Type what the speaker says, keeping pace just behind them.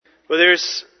Well,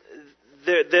 there's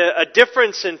a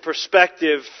difference in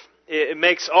perspective. It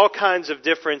makes all kinds of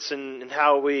difference in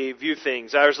how we view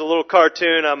things. There's a little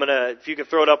cartoon. If you can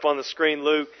throw it up on the screen,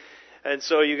 Luke. And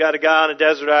so you got a guy on a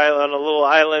desert island, on a little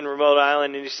island, remote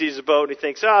island, and he sees a boat and he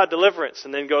thinks, deliverance.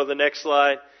 And then go to the next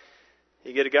slide.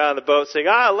 You get a guy on the boat saying,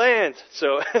 land.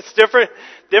 So it's different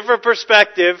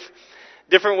perspective,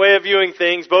 different way of viewing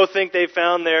things. Both think they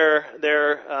found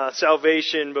their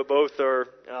salvation, but both are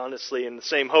honestly in the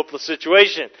same hopeless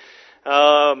situation.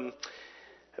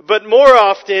 But more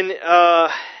often,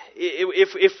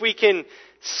 if we can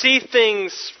see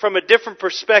things from a different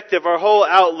perspective, our whole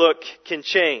outlook can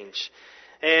change.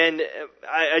 And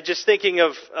I just thinking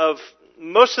of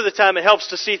most of the time it helps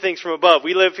to see things from above.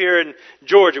 We live here in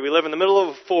Georgia. We live in the middle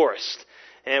of a forest.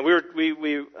 And we were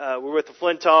with the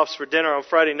Flintoffs for dinner on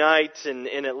Friday night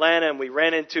in Atlanta, and we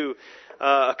ran into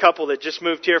a couple that just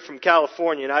moved here from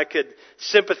California, and I could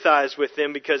sympathize with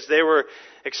them because they were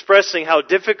expressing how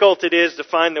difficult it is to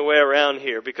find their way around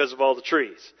here because of all the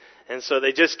trees. And so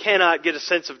they just cannot get a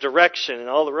sense of direction, and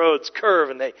all the roads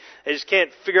curve, and they just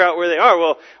can't figure out where they are.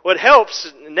 Well, what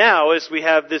helps now is we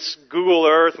have this Google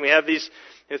Earth, and we have these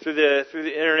through the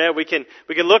internet. We can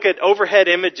look at overhead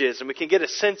images, and we can get a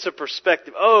sense of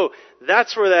perspective. Oh,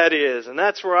 that's where that is, and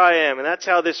that's where I am, and that's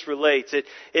how this relates.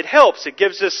 It helps. It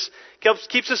keeps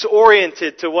us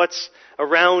oriented to what's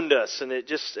around us, and it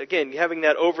just, again, having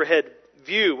that overhead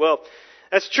view. Well,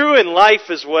 that's true in life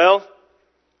as well.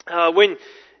 We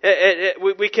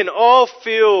can all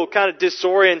feel kind of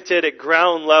disoriented at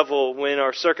ground level when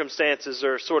our circumstances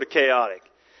are sort of chaotic.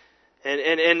 And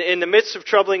in the midst of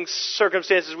troubling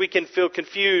circumstances, we can feel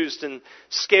confused and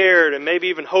scared and maybe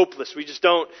even hopeless. We just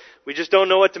don't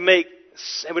know what to make,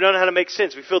 and we don't know how to make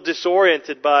sense. We feel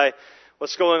disoriented by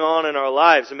what's going on in our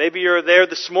lives. And maybe you're there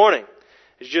this morning.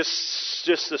 It's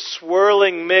just a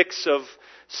swirling mix of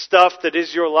stuff that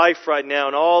is your life right now,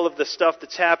 and all of the stuff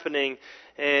that's happening,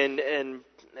 and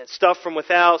stuff from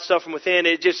without, stuff from within.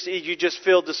 You just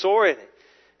feel disoriented.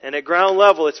 And at ground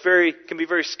level, can be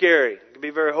very scary. It can be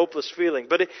a very hopeless feeling.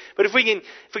 But if we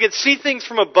can see things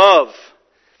from above,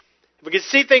 if we can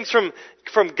see things from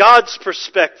God's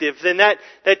perspective, then that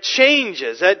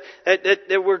changes. That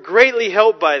we're greatly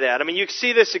helped by that. I mean, you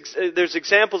see this. There's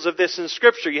examples of this in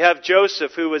Scripture. You have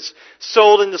Joseph, who was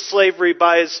sold into slavery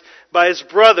by his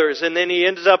brothers, and then he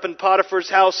ended up in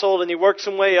Potiphar's household, and he works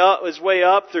his way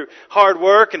up through hard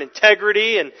work and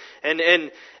integrity and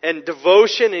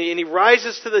devotion, and he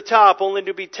rises to the top, only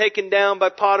to be taken down by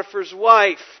Potiphar's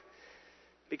wife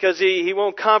because he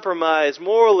won't compromise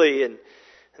morally, and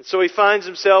so he finds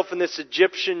himself in this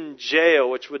Egyptian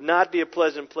jail, which would not be a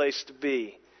pleasant place to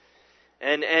be.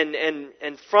 And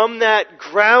from that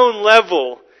ground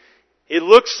level, it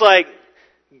looks like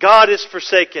God has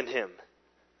forsaken him.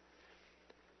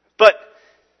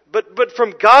 But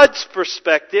from God's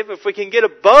perspective, if we can get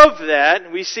above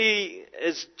that, we see,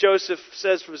 as Joseph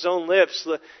says from his own lips,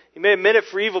 he may have meant it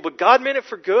for evil, but God meant it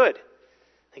for good.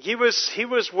 He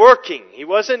was working. He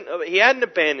hadn't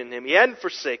abandoned him. He hadn't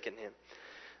forsaken him.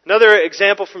 Another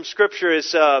example from Scripture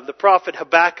is the prophet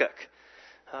Habakkuk.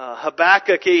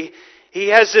 Habakkuk, he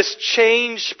has this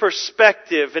changed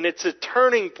perspective, and it's a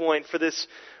turning point for this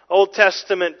Old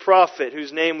Testament prophet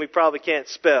whose name we probably can't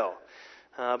spell.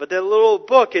 But that little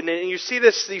book, and you see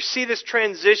this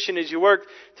transition as you work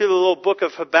through the little book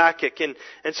of Habakkuk. And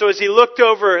so as he looked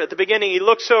over at the beginning, he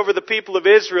looks over the people of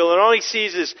Israel, and all he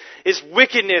sees is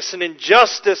wickedness and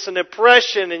injustice and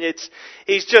oppression, and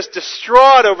he's just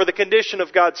distraught over the condition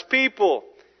of God's people.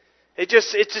 It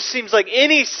just seems like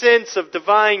any sense of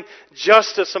divine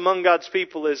justice among God's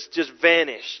people is just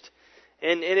vanished.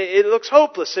 And it looks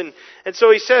hopeless. And so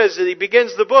he says, he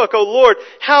begins the book, "O Lord,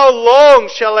 how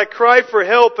long shall I cry for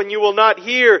help and you will not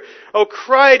hear?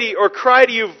 Cry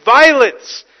to you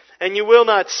violence and you will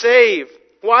not save.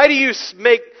 Why do you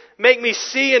make me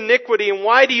see iniquity, and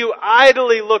why do you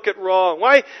idly look at wrong?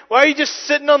 Why are you just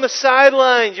sitting on the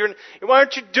sidelines? Why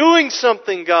aren't you doing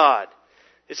something, God?"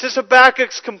 It's just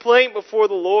Habakkuk's complaint before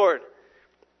the Lord.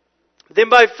 Then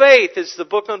by faith, as the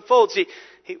book unfolds,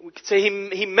 we could say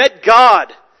he met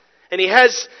God, and he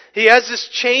has this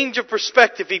change of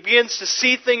perspective. He begins to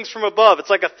see things from above. It's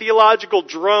like a theological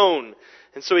drone.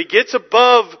 And so he gets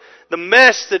above the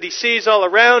mess that he sees all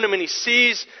around him, and he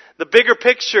sees the bigger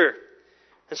picture.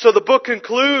 And so the book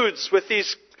concludes with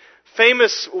these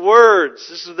famous words.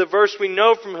 This is the verse we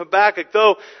know from Habakkuk.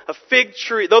 Though the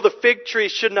fig tree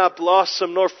should not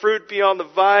blossom, nor fruit be on the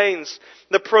vines,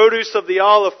 the produce of the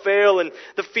olive fail, and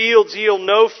the fields yield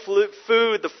no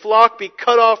food, the flock be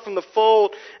cut off from the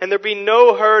fold, and there be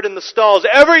no herd in the stalls.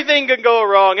 Everything can go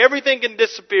wrong. Everything can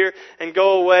disappear and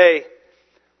go away.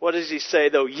 what does he say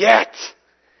though? Yet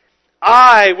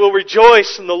I will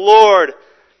rejoice in the Lord.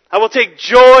 I will take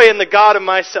joy in the God of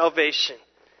my salvation.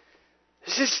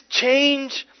 Does this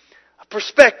change of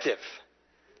perspective?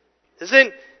 Does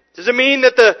it mean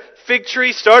that the fig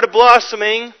tree started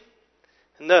blossoming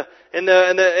and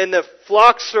the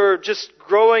flocks are just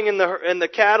growing and the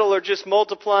cattle are just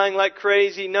multiplying like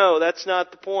crazy? No, that's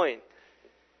not the point.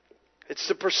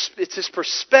 It's this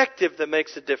perspective that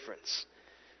makes a difference.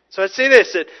 So I'd say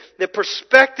this, that the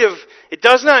perspective, it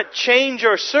does not change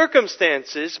our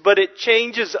circumstances, but it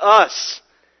changes us.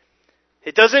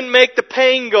 It doesn't make the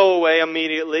pain go away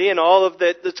immediately and all of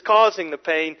that that's causing the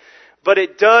pain, but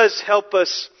it does help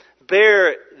us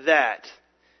bear that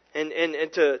and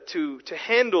to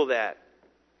handle that.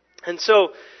 And so,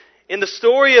 in the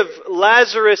story of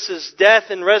Lazarus' death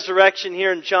and resurrection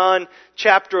here in John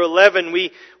chapter 11,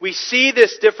 we see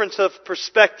this difference of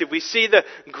perspective. We see the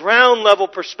ground level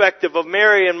perspective of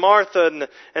Mary and Martha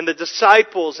and the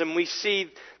disciples, and we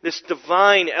see this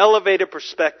divine elevated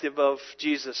perspective of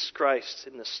Jesus Christ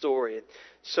in the story.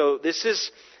 So this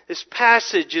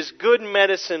passage is good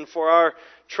medicine for our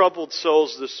troubled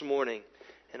souls this morning.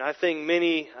 And I think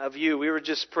many of you, we were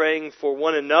just praying for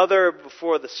one another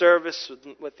before the service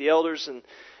with the elders and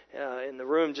in the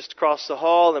room just across the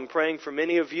hall, and praying for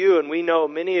many of you. And we know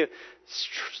many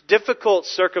difficult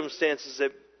circumstances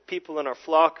that people in our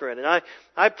flock are in. And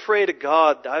I pray to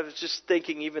God, I was just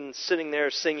thinking, even sitting there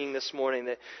singing this morning,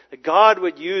 that God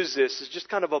would use this as just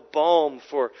kind of a balm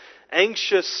for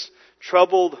anxious,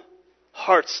 troubled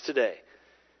hearts today.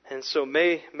 And so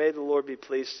may the Lord be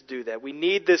pleased to do that. We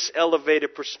need this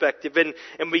elevated perspective.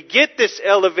 And we get this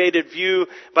elevated view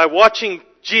by watching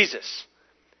Jesus.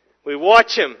 We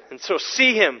watch Him, and so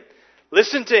see Him,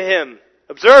 listen to Him,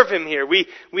 observe Him here.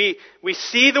 We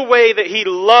see the way that He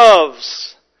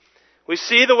loves. We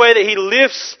see the way that He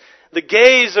lifts the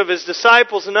gaze of His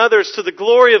disciples and others to the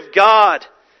glory of God.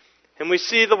 And we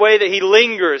see the way that He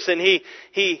lingers and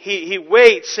He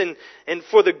waits and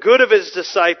for the good of His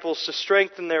disciples to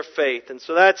strengthen their faith. And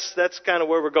so that's kind of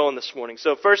where we're going this morning.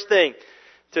 So first thing,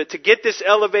 to get this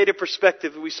elevated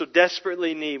perspective that we so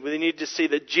desperately need, we need to see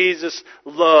that Jesus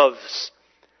loves.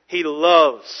 He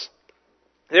loves.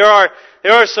 There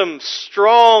are some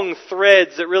strong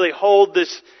threads that really hold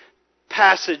this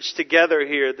passage together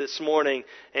here this morning,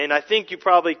 and I think you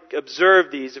probably observed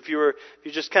these. If you're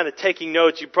just kind of taking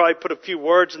notes, you probably put a few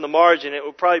words in the margin. It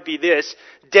would probably be this: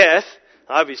 death,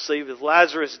 obviously, with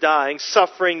Lazarus dying,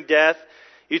 suffering, death.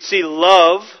 You'd see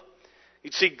love,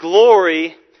 you'd see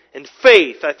glory, and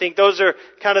faith. I think those are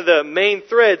kind of the main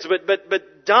threads,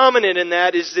 but dominant in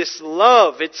that is this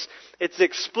love. It's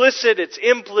explicit, it's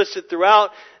implicit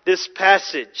throughout this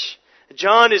passage.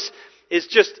 John is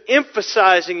just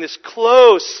emphasizing this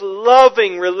close,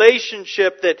 loving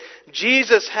relationship that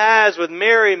Jesus has with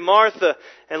Mary, Martha,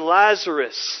 and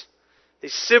Lazarus. The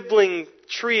sibling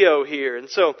trio here. And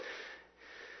so,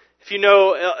 if you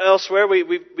know elsewhere, we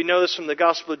know this from the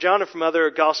Gospel of John and from other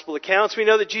Gospel accounts, we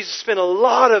know that Jesus spent a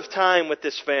lot of time with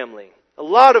this family. A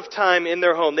lot of time in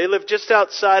their home. They lived just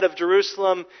outside of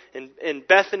Jerusalem, in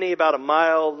Bethany, about a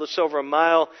mile, just over a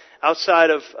mile outside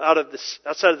of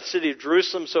the city of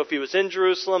Jerusalem. So if he was in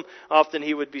Jerusalem, often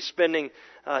he would be spending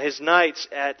his nights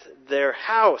at their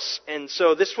house. And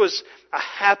so this was a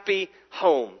happy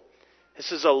home.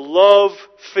 This is a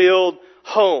love-filled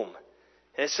home.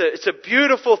 It's a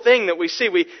beautiful thing that we see.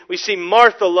 We see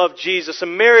Martha love Jesus,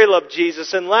 and Mary loved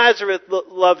Jesus, and Lazarus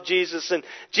loved Jesus, and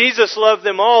Jesus loved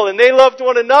them all, and they loved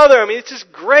one another. I mean, it's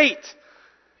just great.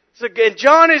 And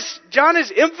John is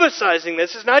emphasizing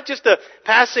this. It's not just a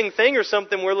passing thing or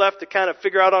something we're left to kind of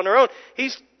figure out on our own.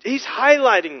 He's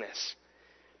highlighting this.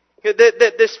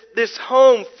 That this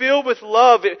home filled with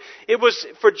love, it was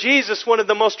for Jesus one of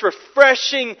the most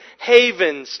refreshing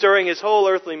havens during His whole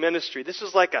earthly ministry. This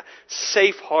was like a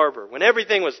safe harbor. When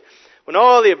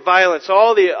all the violence,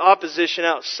 all the opposition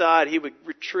outside, He would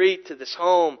retreat to this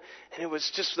home, and it was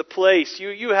just the place.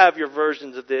 You have your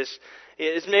versions of this.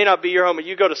 It may not be your home, but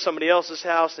you go to somebody else's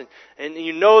house and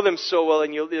you know them so well,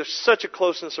 and there's such a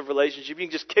closeness of relationship. You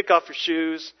can just kick off your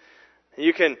shoes.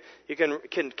 You can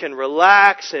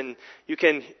relax and you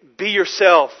can be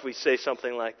yourself. We say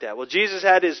something like that. Well, Jesus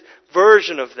had His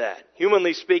version of that.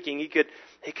 Humanly speaking, He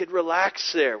could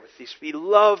relax there with these. He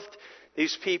loved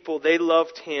these people. They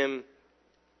loved Him.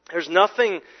 There's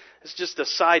nothing. It's just a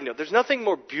side note. There's nothing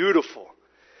more beautiful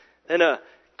than a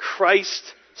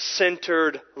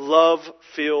Christ-centered,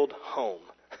 love-filled home,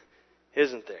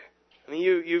 isn't there? I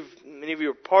mean, many of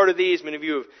you are part of these. Many of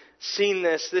you have seen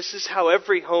this. This is how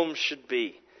every home should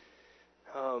be.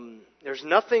 There's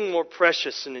nothing more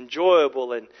precious and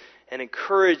enjoyable and and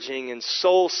encouraging and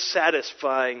soul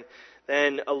satisfying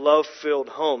than a love-filled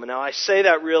home. And now I say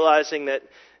that realizing that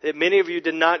many of you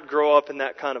did not grow up in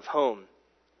that kind of home.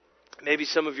 Maybe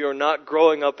some of you are not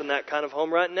growing up in that kind of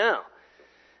home right now.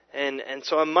 And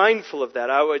so I'm mindful of that.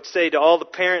 I would say to all the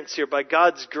parents here, by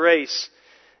God's grace,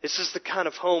 this is the kind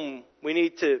of home we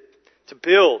need to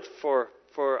build for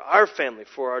our family,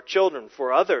 for our children,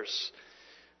 for others,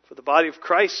 for the body of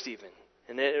Christ even.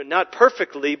 And not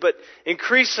perfectly, but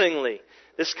increasingly,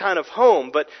 this kind of home.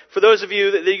 But for those of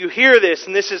you that you hear this,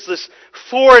 and this is this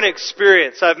foreign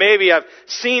experience, I've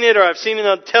seen it, or I've seen it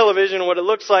on television, what it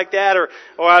looks like that, or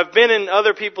I've been in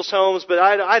other people's homes, but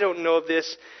I don't know of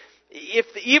this.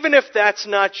 Even if that's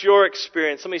not your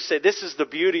experience, let me say, this is the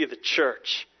beauty of the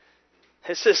church.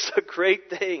 This is a great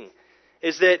thing.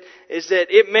 Is that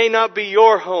it may not be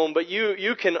your home, but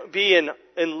you can be in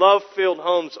love-filled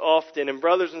homes often. And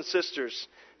brothers and sisters,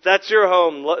 if that's your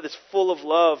home that's full of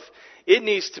love, it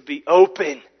needs to be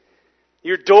open.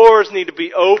 Your doors need to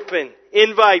be open.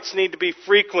 Invites need to be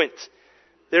frequent.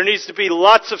 There needs to be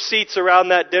lots of seats around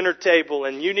that dinner table,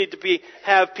 and you need to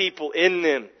have people in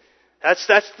them. That's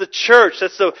the church.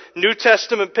 That's the New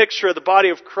Testament picture of the body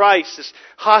of Christ. This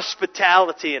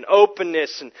hospitality and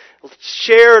openness and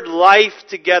shared life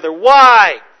together.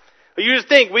 Why? You just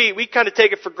think we kind of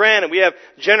take it for granted. We have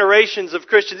generations of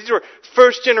Christians. These were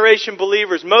first generation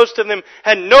believers. Most of them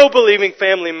had no believing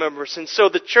family members. And so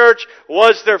the church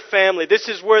was their family. This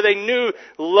is where they knew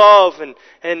love and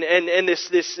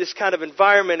this kind of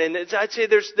environment. And I'd say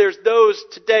there's those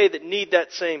today that need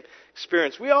that same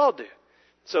experience. We all do.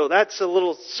 So that's a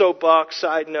little soapbox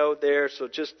side note there. So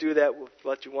just do that with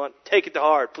what you want. Take it to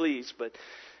heart, please. But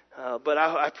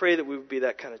I pray that we would be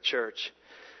that kind of church.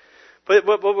 But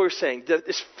what we're saying,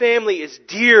 this family is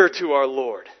dear to our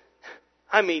Lord.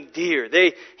 I mean dear.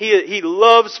 He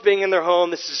loves being in their home.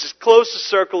 This is his closest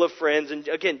circle of friends. And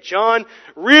again, John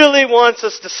really wants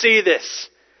us to see this.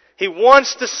 He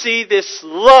wants to see this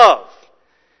love.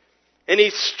 And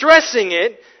he's stressing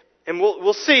it. And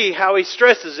we'll see how he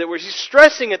stresses it. He's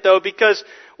stressing it though because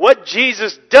what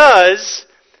Jesus does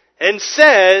and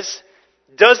says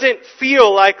doesn't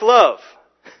feel like love.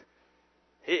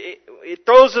 It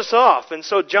throws us off. And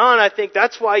so John, I think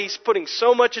that's why he's putting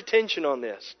so much attention on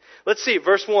this. Let's see,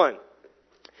 verse 1.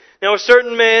 Now a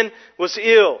certain man was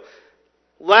ill,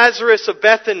 Lazarus of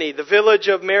Bethany, the village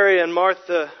of Mary and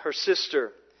Martha, her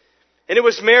sister. And it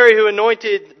was Mary who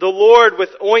anointed the Lord with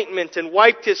ointment and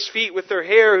wiped his feet with her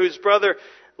hair, whose brother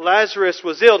Lazarus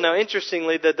was ill. Now,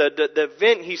 interestingly, the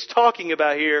event he's talking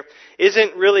about here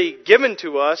isn't really given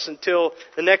to us until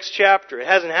the next chapter. It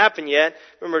hasn't happened yet.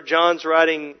 Remember, John's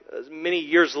writing many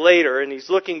years later, and he's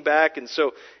looking back, and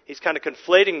so he's kind of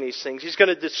conflating these things. He's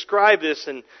going to describe this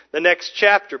in the next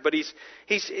chapter, but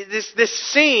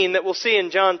this scene that we'll see in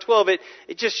John 12,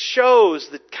 it just shows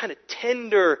the kind of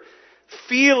tender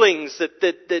feelings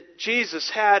that Jesus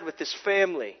had with his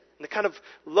family. And the kind of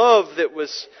love that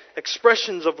was,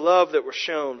 expressions of love that were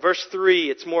shown. Verse 3,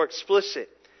 it's more explicit.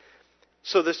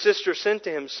 So the sister sent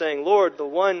to him saying, Lord, the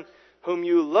one whom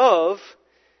you love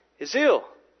is ill.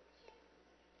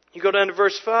 You go down to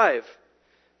verse 5.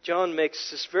 John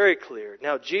makes this very clear.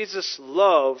 Now Jesus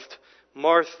loved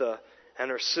Martha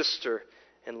and her sister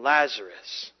and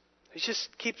Lazarus. He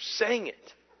just keeps saying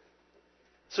it.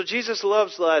 So Jesus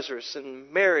loves Lazarus and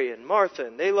Mary and Martha,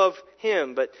 and they love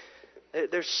him, but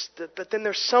then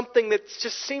there's something that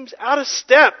just seems out of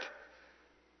step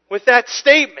with that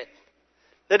statement,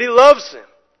 that he loves them.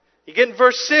 You get in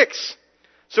verse 6.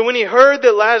 So when he heard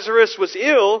that Lazarus was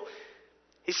ill,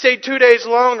 he stayed 2 days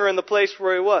longer in the place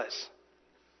where he was.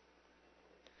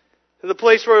 And the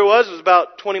place where he was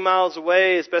about 20 miles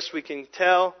away, as best we can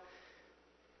tell.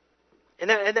 And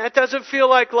that doesn't feel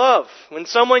like love. When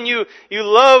someone you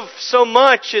love so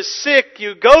much is sick,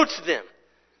 you go to them.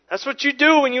 That's what you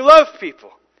do when you love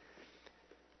people.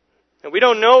 And we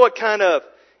don't know what kind of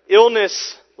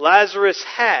illness Lazarus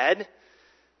had.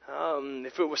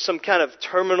 If it was some kind of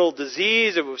terminal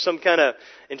disease, if it was some kind of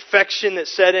infection that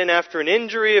set in after an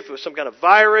injury, if it was some kind of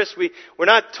virus. We're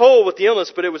not told what the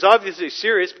illness, but it was obviously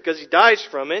serious because he dies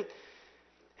from it.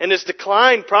 And his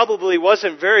decline probably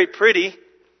wasn't very pretty.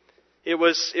 It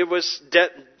was death,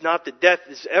 not that death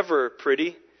is ever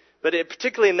pretty, but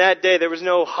particularly in that day, there was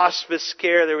no hospice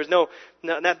care, there was not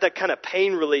that kind of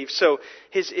pain relief. So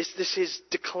his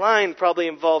decline probably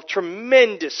involved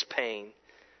tremendous pain,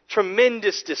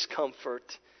 tremendous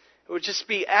discomfort. It would just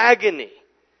be agony.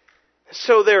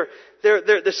 So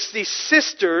these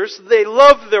sisters, they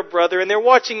love their brother, and they're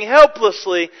watching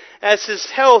helplessly as his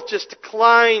health just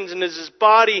declines and as his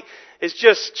body is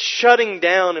just shutting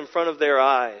down in front of their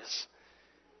eyes.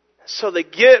 So they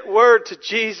get word to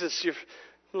Jesus,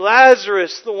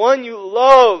 Lazarus, the one you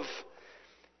love,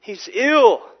 he's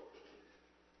ill.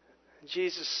 And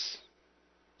Jesus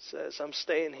says, I'm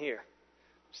staying here.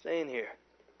 I'm staying here.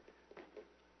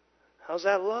 How's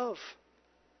that love?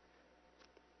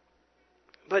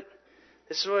 But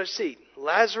this is what I see.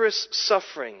 Lazarus'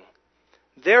 suffering,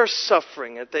 their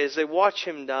suffering as they watch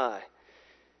him die.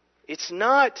 It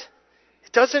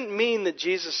doesn't mean that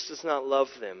Jesus does not love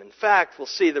them. In fact, we'll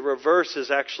see the reverse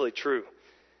is actually true.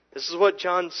 This is what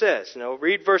John says.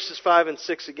 Read verses 5 and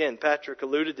 6 again. Patrick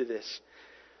alluded to this.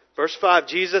 Verse 5,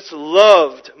 Jesus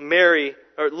loved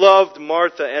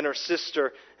Martha and her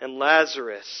sister and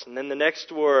Lazarus. And then the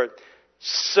next word,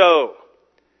 so.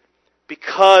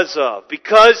 Because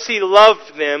he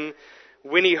loved them,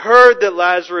 when he heard that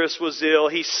Lazarus was ill,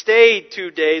 he stayed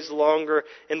 2 days longer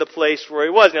in the place where he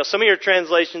was. Now, some of your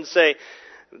translations say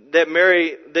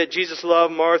that Jesus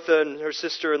loved Martha and her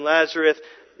sister and Lazarus.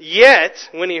 Yet,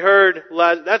 when he heard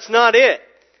Lazarus, that's not it.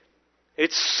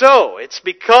 It's so. It's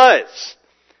because.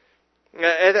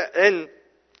 And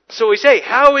so we say,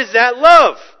 how is that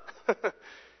love?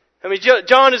 I mean,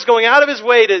 John is going out of his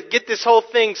way to get this whole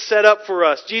thing set up for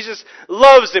us. Jesus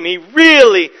loves them. He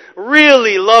really,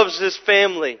 really loves this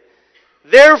family.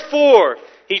 Therefore,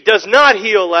 he does not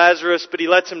heal Lazarus, but he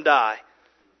lets him die.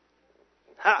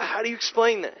 How do you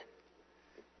explain that?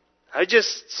 I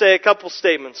just say a couple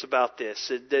statements about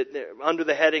this under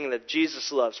the heading that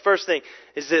Jesus loves. First thing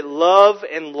is that love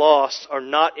and loss are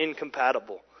not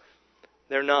incompatible.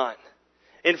 They're not.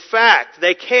 In fact,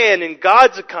 they can, in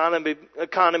God's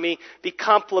economy, be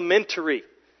complementary.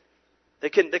 They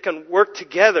can work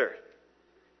together.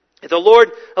 The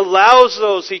Lord allows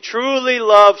those He truly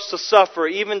loves to suffer,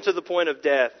 even to the point of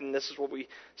death. And this is what we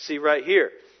see right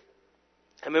here.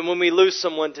 I mean, when we lose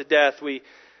someone to death, we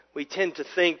tend to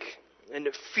think and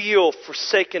feel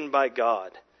forsaken by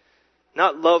God,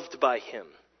 not loved by Him.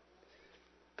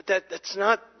 But that's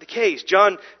not the case.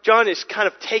 John is kind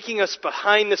of taking us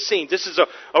behind the scenes. This is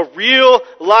a real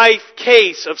life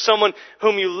case of someone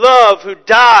whom you love who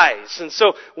dies. And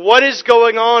so what is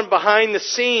going on behind the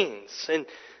scenes? And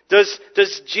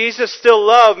does Jesus still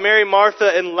love Mary, Martha,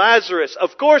 and Lazarus?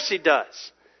 Of course He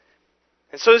does.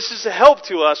 And so this is a help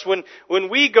to us when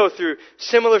we go through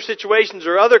similar situations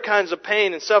or other kinds of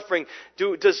pain and suffering.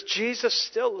 Does Jesus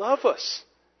still love us?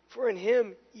 For in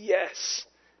Him, yes.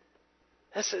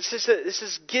 This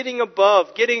is getting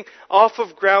above, getting off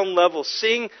of ground level,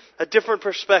 seeing a different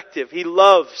perspective. He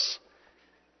loves.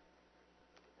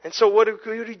 And so what do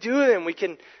we do then? We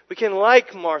can,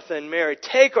 like Martha and Mary,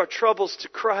 take our troubles to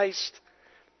Christ.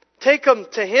 Take them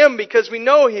to Him because we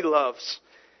know He loves.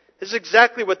 This is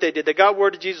exactly what they did. They got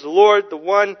word to Jesus, Lord, the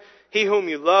one, He whom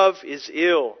you love is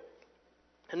ill.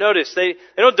 And notice, they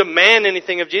don't demand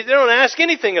anything of Jesus. They don't ask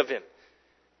anything of Him.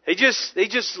 They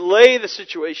just lay the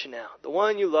situation out. The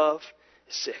one you love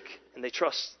is sick. And they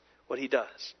trust what He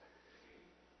does.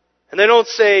 And they don't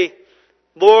say,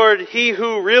 Lord, He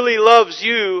who really loves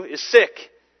you is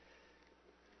sick.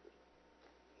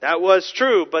 That was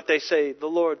true, but they say, the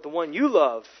Lord, the one you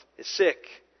love is sick.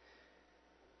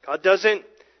 God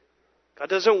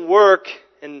doesn't work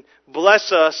and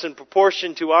bless us in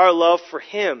proportion to our love for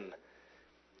Him.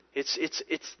 It's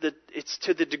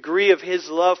to the degree of His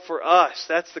love for us.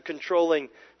 That's the controlling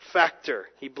factor.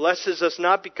 He blesses us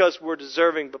not because we're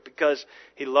deserving, but because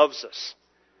He loves us.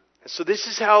 And so this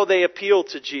is how they appeal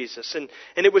to Jesus. And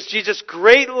it was Jesus'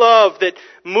 great love that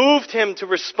moved Him to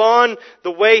respond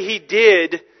the way He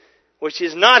did, which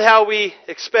is not how we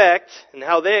expect and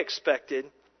how they expected.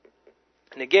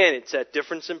 And again, it's that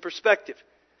difference in perspective.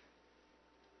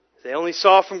 They only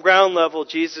saw from ground level.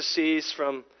 Jesus sees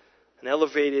from an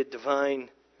elevated divine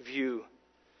view.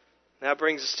 That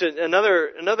brings us to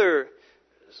another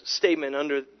statement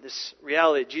under this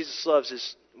reality Jesus loves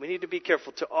is we need to be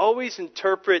careful to always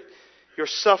interpret your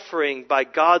suffering by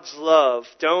God's love.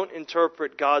 Don't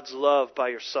interpret God's love by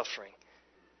your suffering.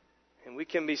 And we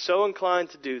can be so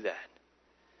inclined to do that.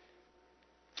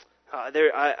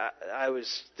 I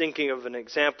was thinking of an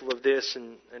example of this,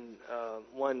 and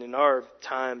one in our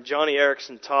time. Johnny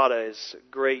Erickson Tata is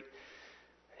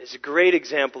a great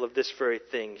example of this very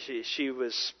thing. She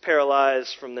was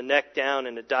paralyzed from the neck down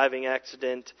in a diving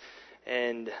accident,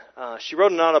 and she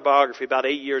wrote an autobiography about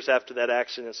 8 years after that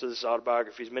accident. So this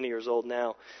autobiography is many years old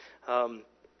now,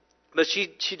 but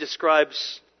she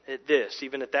describes this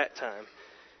even at that time.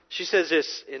 She says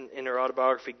this in her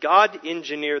autobiography: God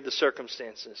engineered the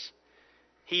circumstances.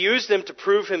 He used them to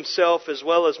prove Himself as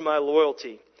well as my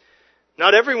loyalty.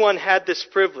 Not everyone had this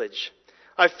privilege.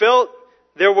 I felt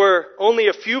there were only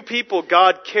a few people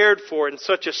God cared for in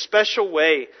such a special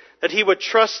way that He would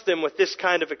trust them with this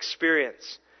kind of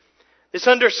experience. This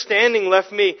understanding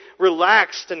left me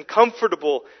relaxed and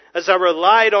comfortable as I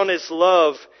relied on His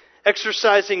love,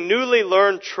 exercising newly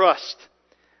learned trust.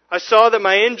 I saw that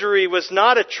my injury was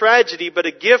not a tragedy, but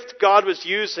a gift God was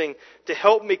using to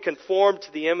help me conform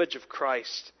to the image of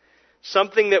Christ.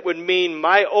 Something that would mean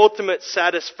my ultimate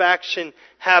satisfaction,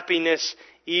 happiness,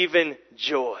 even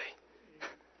joy.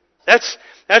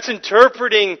 That's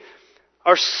interpreting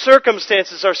our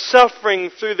circumstances, our suffering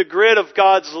through the grid of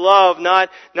God's love, not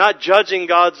judging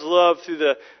God's love through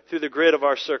the grid of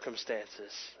our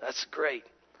circumstances. That's great.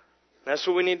 That's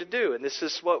what we need to do. And this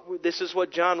is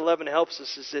what John 11 helps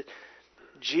us, is that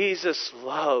Jesus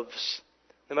loves.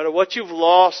 No matter what you've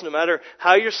lost, no matter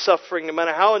how you're suffering, no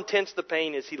matter how intense the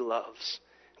pain is, He loves.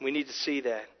 And we need to see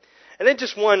that. And then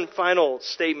just one final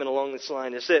statement along this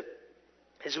line is that,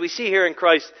 as we see here in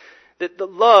Christ, that the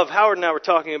love, Howard and I were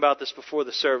talking about this before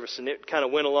the service, and it kind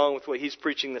of went along with what he's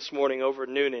preaching this morning over at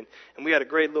Noonan. And we had a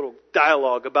great little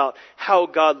dialogue about how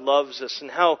God loves us and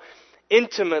how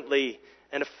intimately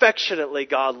and affectionately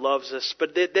God loves us.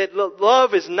 But that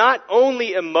love is not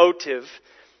only emotional,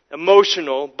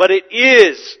 but it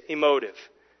is emotive.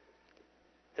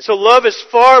 And so love is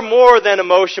far more than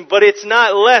emotion, but it's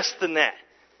not less than that.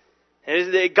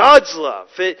 And it's God's love.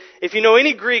 If you know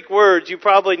any Greek words, you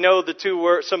probably know two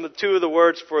of the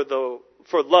words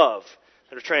for love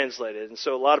that are translated. And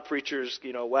so a lot of preachers,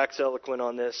 wax eloquent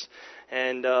on this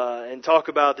and talk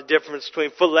about the difference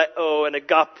between phileo and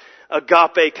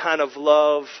agape kind of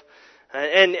love.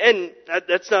 And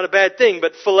that's not a bad thing,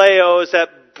 but phileo is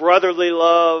that brotherly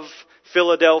love,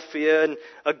 Philadelphia, and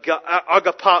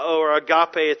agapao or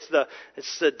agape,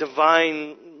 it's the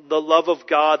divine, the love of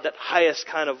God, that highest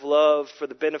kind of love for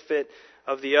the benefit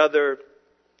of the other.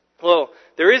 Well,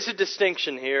 there is a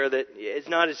distinction here that is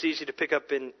not as easy to pick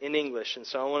up in English, and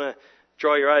so I want to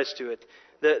draw your eyes to it.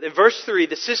 In verse 3,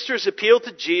 the sisters appeal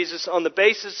to Jesus on the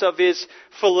basis of His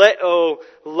phileo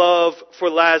love for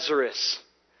Lazarus.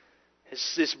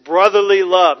 It's this brotherly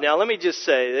love. Now, let me just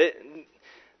say,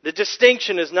 the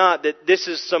distinction is not that this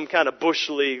is some kind of bush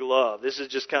league love. This is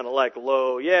just kind of like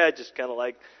low, just kind of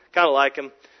like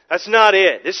him. That's not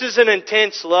it. This is an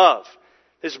intense love.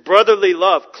 This brotherly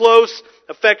love, close,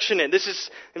 affectionate. This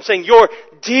is, I'm saying, your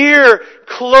dear,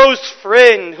 close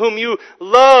friend whom you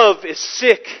love is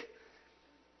sick.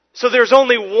 So there's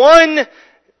only one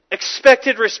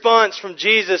expected response from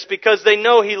Jesus, because they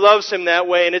know He loves him that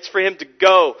way, and it's for him to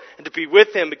go and to be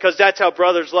with him, because that's how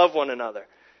brothers love one another.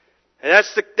 And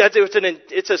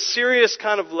it's a serious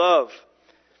kind of love.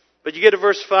 But you get to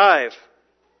verse 5.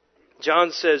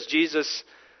 John says Jesus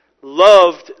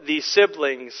loved these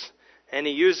siblings, and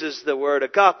he uses the word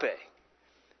agape.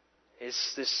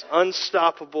 It's this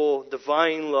unstoppable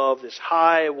divine love, this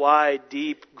high, wide,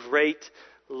 deep, great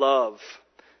love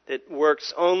that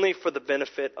works only for the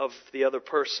benefit of the other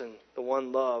person, the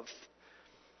one loved.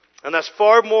 And that's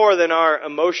far more than our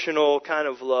emotional kind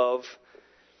of love.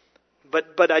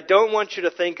 But I don't want you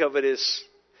to think of it as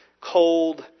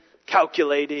cold,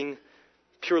 calculating,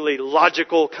 purely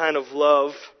logical kind of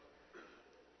love.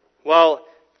 Well,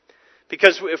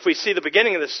 because if we see the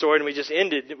beginning of the story and we just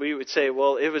ended, we would say,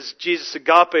 well, it was Jesus'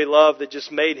 agape love that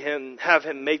just made have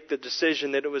him make the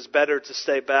decision that it was better to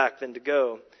stay back than to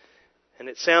go. And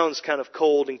it sounds kind of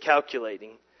cold and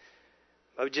calculating.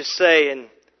 I would just say, and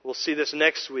we'll see this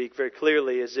next week very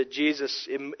clearly, is that Jesus,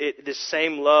 this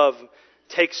same love,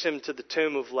 takes him to the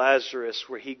tomb of Lazarus,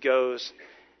 where he goes,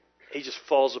 he just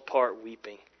falls apart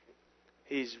weeping.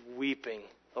 He's weeping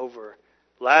over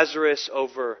Lazarus,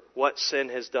 over what sin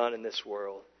has done in this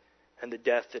world and the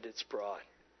death that it's brought.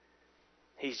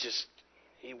 He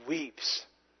weeps.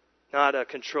 Not a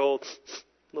controlled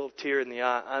little tear in the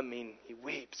eye. I mean, he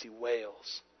weeps, he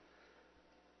wails.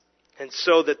 And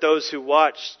so that those who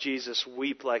watch Jesus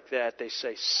weep like that, they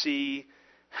say, see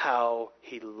how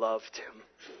he loved him.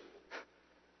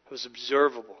 It was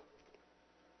observable.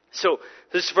 So,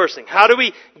 this is the first thing. How do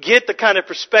we get the kind of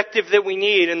perspective that we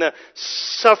need in the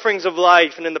sufferings of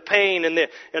life and in the pain and the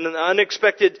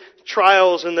unexpected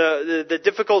trials and the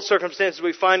difficult circumstances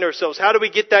we find ourselves? How do we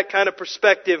get that kind of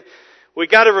perspective? We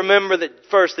got to remember that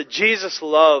first, that Jesus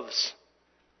loves.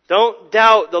 Don't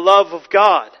doubt the love of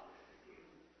God.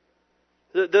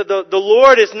 The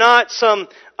Lord is not some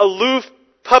aloof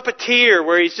puppeteer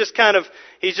where He's just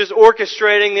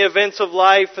orchestrating the events of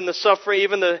life and the suffering,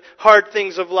 even the hard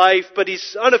things of life, but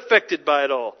He's unaffected by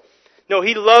it all. No,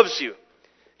 He loves you.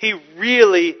 He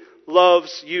really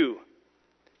loves you.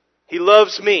 He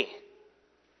loves me.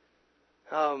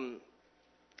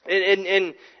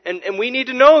 And we need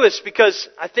to know this, because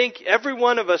I think every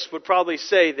one of us would probably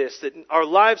say this, that our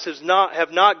lives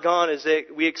have not gone as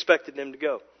we expected them to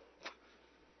go.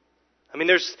 I mean,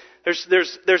 there's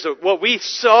what we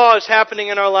saw is happening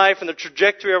in our life, and the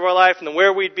trajectory of our life, and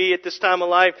where we'd be at this time of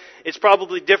life. It's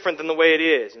probably different than the way it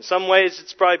is. In some ways,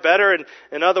 it's probably better, and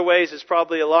in other ways, it's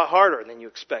probably a lot harder than you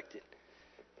expected.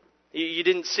 You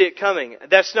didn't see it coming.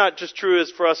 That's not just true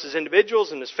as for us as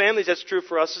individuals and as families. That's true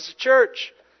for us as a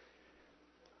church.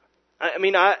 I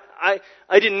mean, I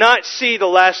did not see the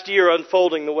last year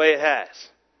unfolding the way it has.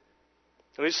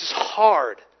 I mean, this is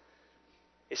hard.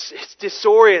 It's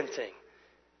disorienting.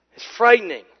 It's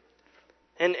frightening.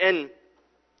 And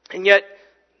yet,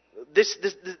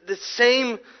 the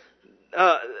same,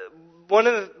 one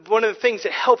of the things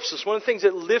that helps us, one of the things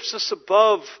that lifts us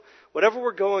above whatever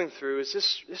we're going through is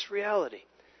this reality.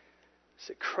 Is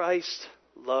that Christ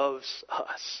loves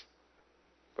us.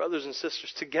 Brothers and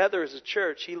sisters, together as a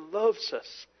church, He loves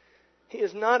us. He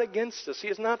is not against us. He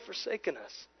has not forsaken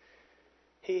us.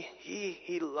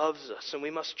 He loves us, and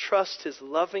we must trust His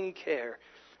loving care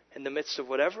in the midst of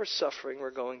whatever suffering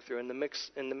we're going through,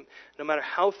 no matter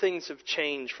how things have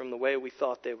changed from the way we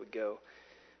thought they would go.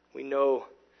 We know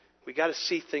we got to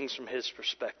see things from His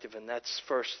perspective, and that's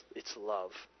first, it's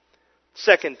love.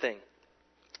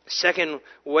 Second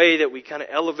way that we kind of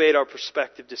elevate our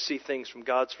perspective to see things from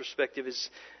God's perspective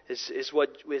is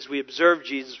what, as we observe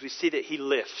Jesus, we see that He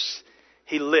lifts.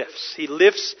 He lifts. He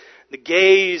lifts the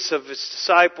gaze of His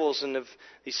disciples and of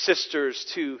these sisters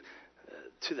to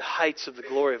the heights of the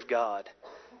glory of God.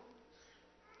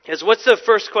 Because what's the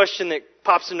first question that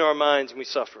pops into our minds when we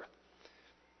suffer?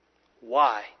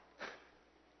 Why?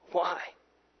 Why?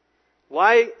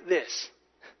 Why this?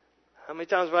 How many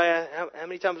times have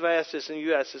I asked this, and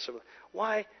you asked this?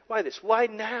 Why this? Why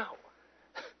now?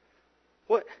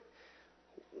 What?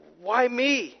 Why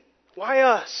me? Why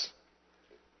us?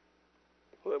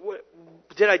 What,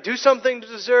 did I do something to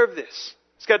deserve this?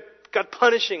 Is God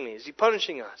punishing me? Is He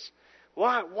punishing us?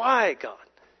 Why, God?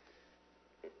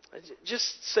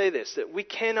 Just say this, that we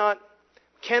cannot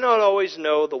always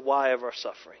know the why of our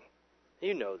suffering.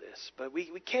 You know this, but we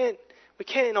can't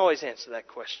always answer that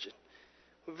question.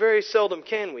 Very seldom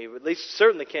can we. At least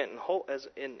certainly can't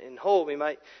in whole. We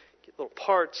might get little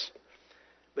parts.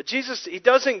 But Jesus, He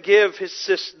doesn't give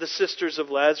the sisters of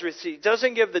Lazarus, He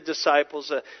doesn't give the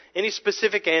disciples any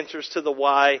specific answers to the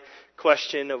why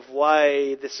question of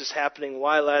why this is happening,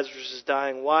 why Lazarus is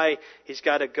dying, why he's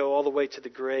got to go all the way to the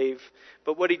grave.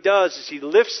 But what He does is He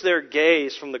lifts their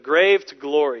gaze from the grave to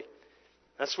glory.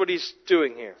 That's what He's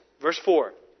doing here. Verse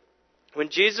 4. When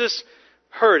Jesus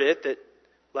heard it, that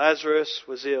Lazarus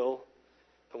was ill,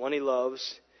 the one He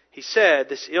loves, He said,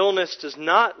 "This illness does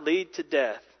not lead to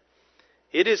death.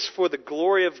 It is for the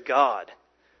glory of God,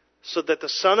 so that the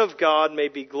Son of God may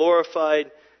be glorified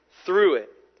through it."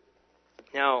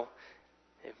 Now,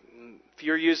 if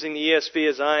you're using the ESV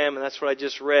as I am, and that's what I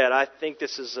just read, I think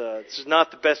this is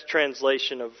not the best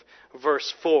translation of verse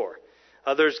 4.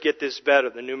 Others get this better.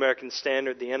 The New American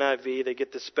Standard, the NIV, they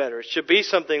get this better. It should be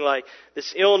something like,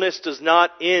 "This illness does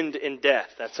not end in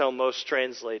death." That's how most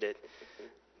translate it.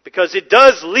 Because it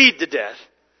does lead to death.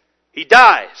 He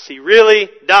dies. He really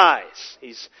dies.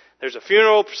 There's a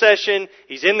funeral procession.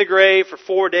 He's in the grave for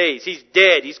 4 days. He's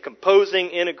dead. He's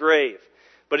composing in a grave.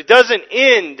 But it doesn't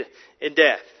end in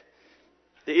death.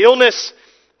 The illness,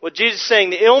 what Jesus is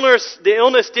saying, the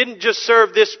illness didn't just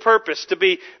serve this purpose, to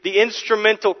be the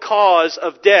instrumental cause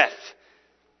of death.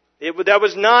 That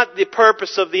was not the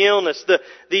purpose of the illness.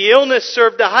 The illness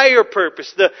served a higher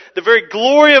purpose. The very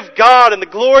glory of God and the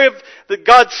glory of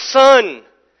God's Son.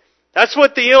 That's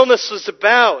what the illness was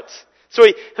about. So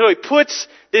he puts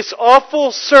this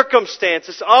awful circumstance,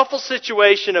 this awful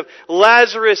situation of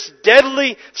Lazarus'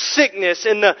 deadly sickness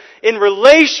in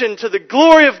relation to the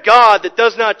glory of God that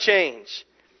does not change.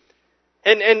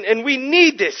 And we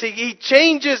need this. He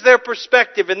changes their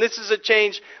perspective, and this is a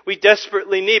change we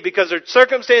desperately need because their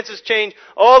circumstances change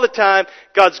all the time.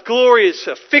 God's glory is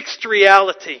a fixed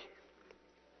reality.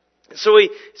 So he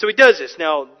does this.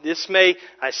 Now,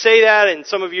 I say that, and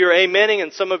some of you are amening,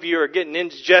 and some of you are getting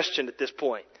indigestion at this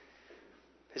point.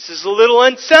 This is a little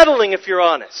unsettling if you're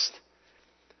honest.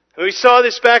 And we saw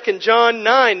this back in John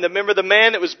 9. Remember the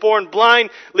man that was born blind,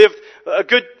 lived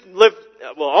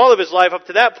all of his life up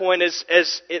to that point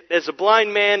as a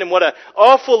blind man, and what an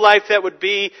awful life that would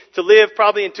be to live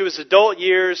probably into his adult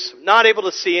years, not able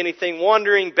to see anything,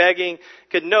 wandering, begging,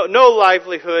 no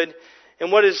livelihood.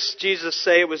 And what does Jesus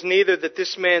say? It was neither that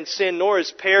this man sinned nor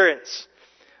his parents,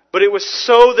 but it was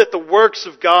so that the works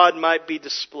of God might be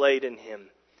displayed in him.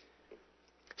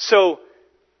 So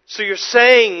you're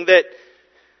saying that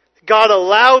God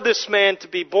allowed this man to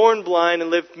be born blind and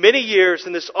live many years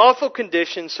in this awful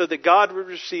condition so that God would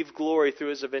receive glory through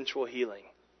his eventual healing.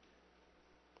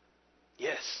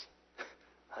 Yes,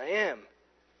 I am.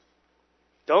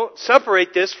 Don't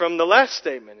separate this from the last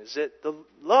statement. Is it the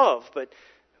love? But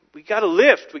we got to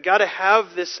lift. We got to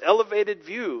have this elevated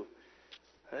view.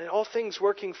 All things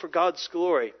working for God's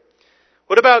glory.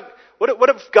 What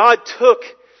if God took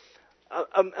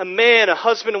a man, a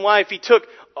husband and wife?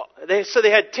 They said they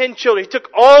had 10 children. He took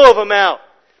all of them out.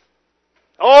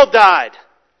 All died.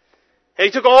 And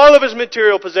he took all of his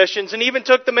material possessions and even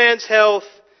took the man's health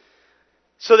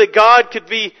so that God could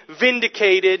be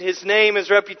vindicated, his name, his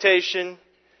reputation.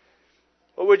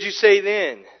 What would you say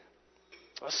then?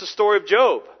 That's the story of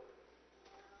Job.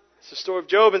 It's the story of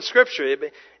Job in Scripture.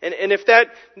 And if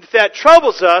that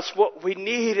troubles us, what we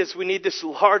need is this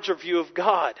larger view of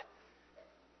God.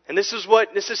 And this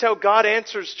is how God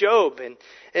answers Job.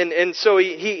 And so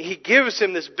he gives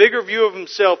him this bigger view of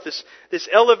himself, this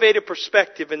elevated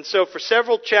perspective. And so for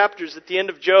several chapters at the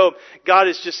end of Job, God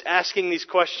is just asking these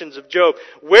questions of Job.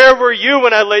 Where were you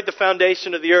when I laid the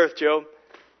foundation of the earth, Job?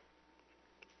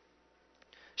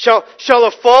 Shall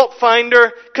a fault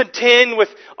finder contend with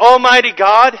Almighty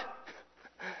God?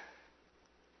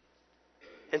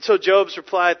 And so Job's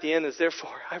reply at the end is,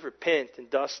 therefore I repent in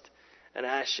dust and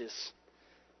ashes.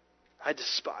 I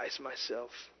despise myself.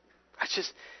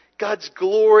 God's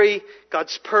glory,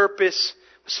 God's purpose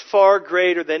was far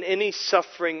greater than any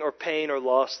suffering or pain or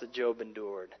loss that Job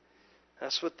endured.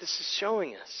 That's what this is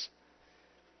showing us.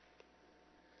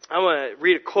 I want to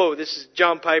read a quote. This is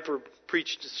John Piper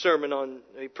preached a sermon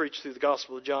he preached through the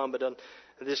Gospel of John, but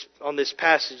on this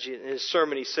passage in his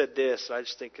sermon he said this. I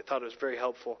thought it was very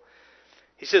helpful.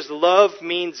 He says, love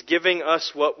means giving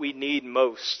us what we need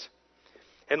most.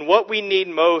 And what we need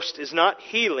most is not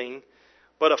healing,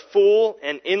 but a full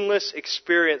and endless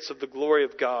experience of the glory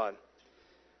of God.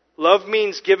 Love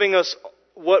means giving us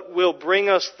what will bring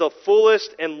us the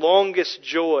fullest and longest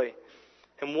joy.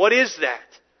 And what is that?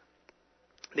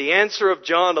 The answer of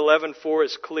John 11:4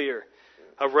 is clear.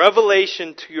 A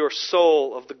revelation to your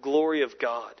soul of the glory of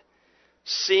God.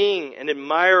 Seeing and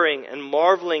admiring and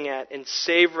marveling at and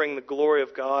savoring the glory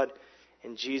of God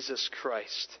in Jesus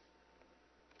Christ.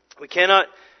 We cannot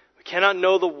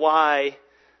know the why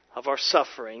of our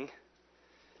suffering,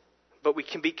 but we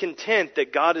can be content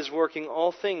that God is working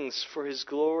all things for His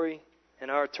glory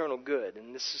and our eternal good.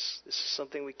 And this is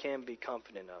something we can be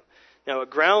confident of. Now,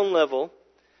 at ground level,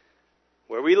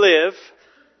 where we live,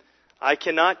 I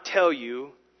cannot tell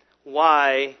you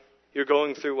why you're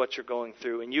going through what you're going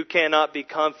through, and you cannot be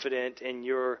confident in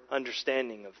your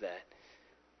understanding of that.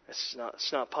 It's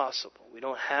not possible. We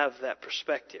don't have that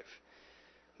perspective.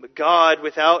 But God,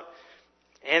 without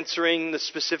answering the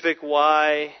specific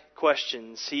why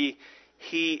questions,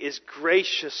 He is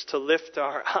gracious to lift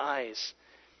our eyes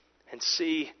and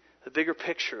see the bigger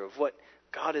picture of what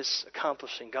God is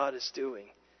accomplishing, God is doing.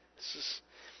 This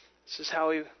is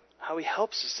how He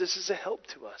helps us. This is a help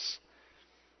to us.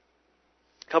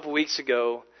 A couple weeks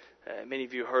ago, many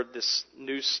of you heard this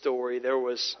news story. I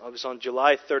was on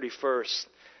July 31st.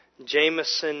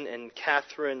 Jameson and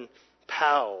Catherine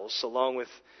Powles, along with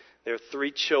their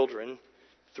 3 children,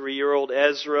 3-year-old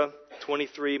Ezra,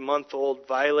 23-month-old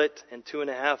Violet, and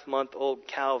 2.5-month-old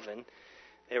Calvin.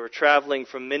 They were traveling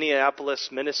from Minneapolis,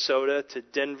 Minnesota to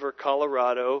Denver,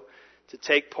 Colorado to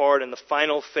take part in the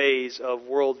final phase of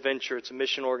World Venture. It's a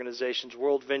mission organization's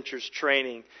World Ventures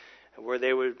training, where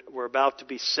they were about to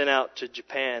be sent out to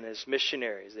Japan as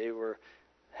missionaries. They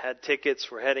had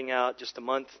tickets, were heading out just a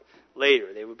month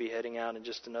later. They would be heading out in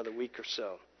just another week or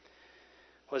so.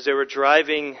 As they were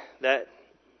driving that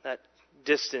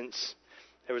distance,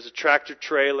 there was a tractor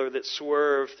trailer that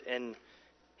swerved and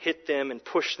hit them and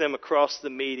pushed them across the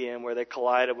median, where they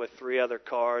collided with 3 other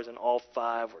cars, and all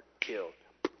 5 were killed.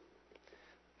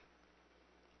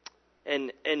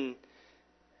 And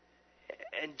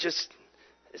just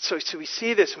so we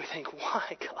see this and we think,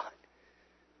 why,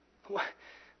 God?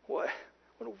 What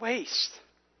a waste.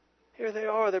 Here they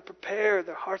are, they're prepared,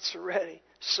 their hearts are ready.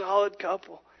 Solid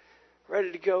couple,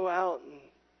 ready to go out and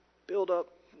build up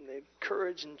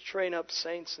courage and train up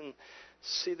saints and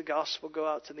see the gospel go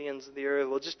out to the ends of the earth.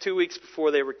 Well, just 2 weeks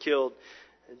before they were killed,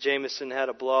 Jameson had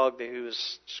a blog that he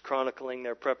was just chronicling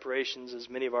their preparations, as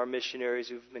many of our missionaries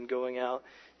who've been going out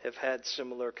have had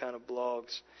similar kind of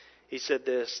blogs. He said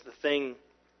this: the thing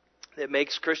that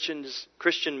makes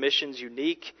Christian missions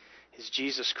unique is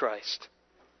Jesus Christ.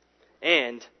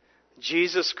 And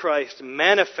Jesus Christ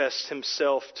manifests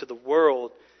Himself to the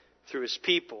world through His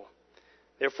people.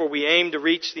 Therefore, we aim to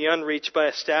reach the unreached by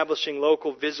establishing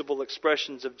local visible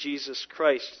expressions of Jesus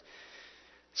Christ.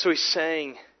 So he's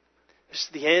saying, this is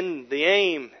the end, the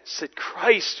aim, is that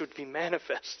Christ would be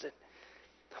manifested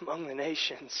among the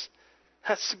nations.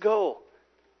 That's the goal.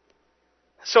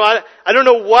 So I don't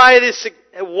know why this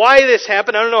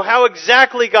happened. I don't know how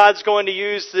exactly God's going to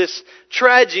use this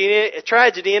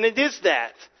tragedy, and it is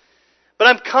that. But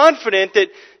I'm confident that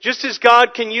just as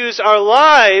God can use our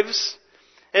lives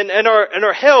and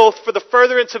our health for the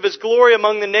furtherance of His glory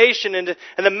among the nation and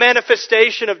the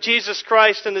manifestation of Jesus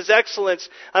Christ and His excellence,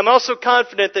 I'm also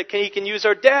confident that He can use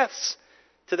our deaths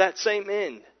to that same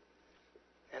end.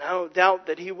 And I don't doubt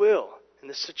that He will in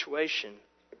this situation.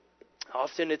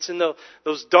 Often it's in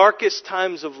those darkest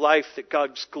times of life that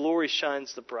God's glory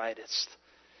shines the brightest.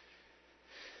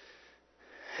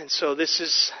 And so this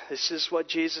is what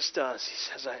Jesus does. He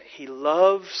says He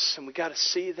loves, and we got to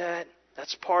see that.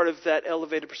 That's part of that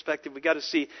elevated perspective. We got to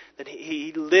see that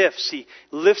He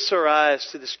lifts our eyes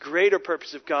to this greater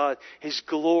purpose of God, His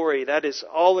glory. That is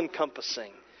all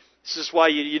encompassing. This is why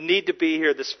you need to be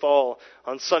here this fall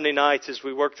on Sunday nights as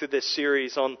we work through this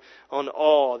series on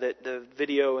awe that the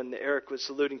video and Eric was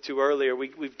alluding to earlier.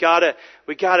 We've got to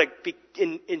be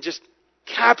in just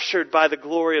captured by the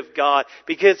glory of God,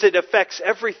 because it affects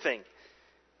everything.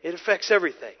 It affects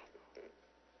everything.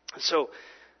 So,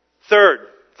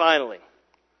 finally,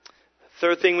 the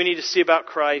third thing we need to see about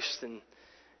Christ and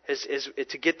is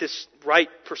to get this right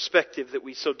perspective that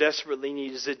we so desperately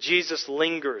need is that Jesus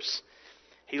lingers.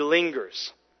 He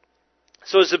lingers.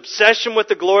 So His obsession with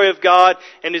the glory of God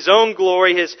and His own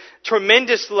glory, His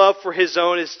tremendous love for His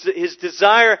own, His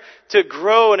desire to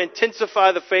grow and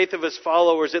intensify the faith of His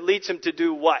followers, it leads Him to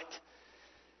do what?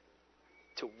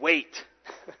 To wait.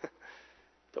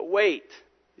 To wait.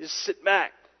 Just sit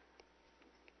back.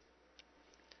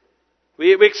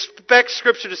 We expect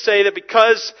Scripture to say that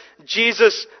because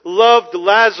Jesus loved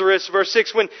Lazarus, verse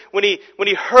 6, when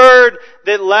he heard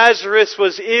that Lazarus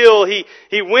was ill, he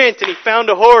went and he found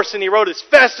a horse and he rode as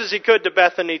fast as he could to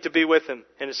Bethany to be with him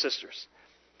and his sisters.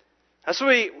 That's what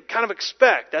we kind of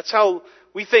expect. That's how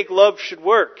we think love should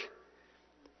work.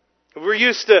 We're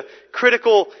used to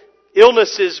critical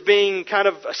illnesses being kind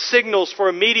of signals for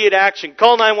immediate action.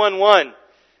 Call 911.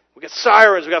 We got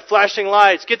sirens, we got flashing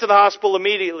lights, get to the hospital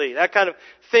immediately, that kind of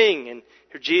thing. And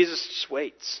here Jesus just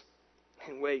waits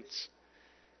and waits.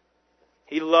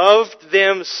 He loved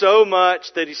them so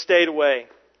much that He stayed away.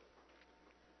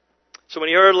 So when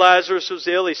He heard Lazarus was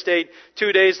ill, He stayed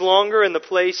 2 days longer in the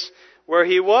place where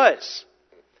he was.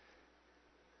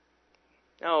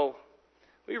 Now,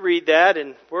 we read that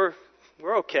and we're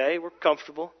okay, we're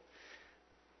comfortable.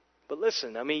 But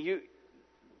listen,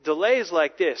 delays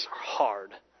like this are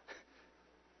hard.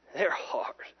 They're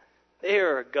hard. They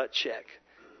are a gut check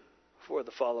for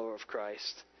the follower of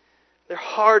Christ. They're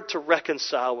hard to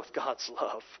reconcile with God's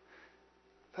love,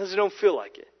 because they don't feel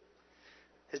like it.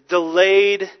 It's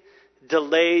delayed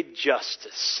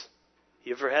justice.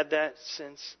 You ever had that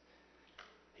sense?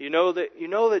 You know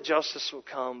that justice will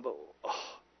come, but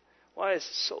why is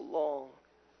it so long?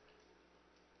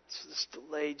 It's this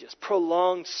delay, just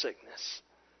prolonged sickness.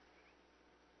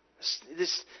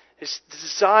 This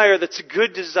desire that's a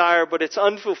good desire, but it's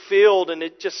unfulfilled, and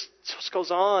it just goes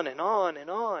on and on and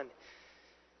on.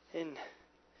 And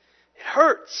it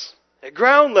hurts. At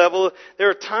ground level, there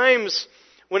are times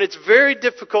when it's very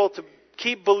difficult to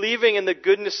keep believing in the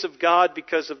goodness of God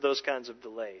because of those kinds of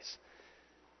delays.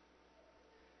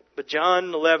 But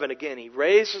John 11, again, he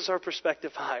raises our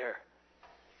perspective higher.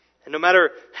 And no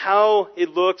matter how it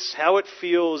looks, how it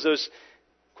feels, those,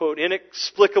 quote,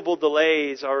 inexplicable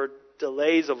delays are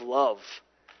delays of love.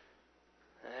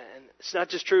 And it's not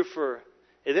just true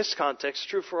in this context, it's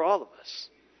true for all of us.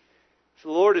 If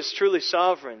the Lord is truly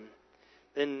sovereign,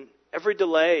 then every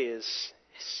delay it's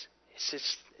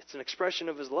an expression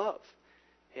of His love.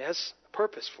 He has a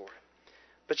purpose for it.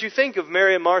 But you think of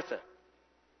Mary and Martha.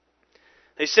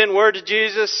 They sent word to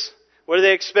Jesus. What do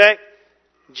they expect?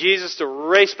 Jesus to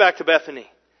race back to Bethany.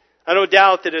 I don't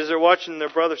doubt that as they're watching their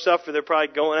brother suffer, they're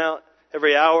probably going out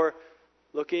every hour,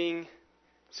 looking,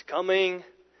 is he coming?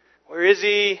 Where is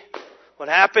he? What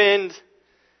happened?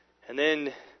 And then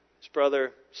his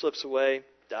brother slips away,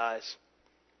 dies.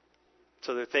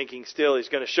 So they're thinking still He's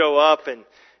going to show up and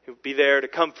He'll be there to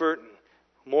comfort and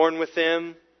mourn with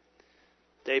them.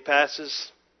 Day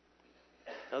passes.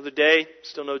 Another day,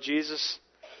 still no Jesus.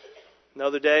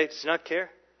 Another day, does He not care?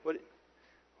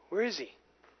 Where is He?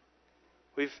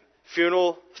 We've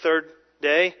funeral, third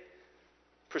day,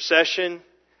 procession,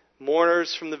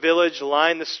 mourners from the village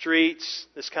line the streets,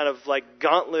 this kind of like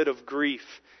gauntlet of grief.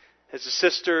 As the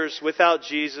sisters without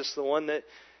Jesus, the one that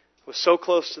was so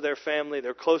close to their family,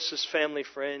 their closest family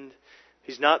friend,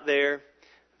 He's not there.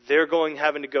 they're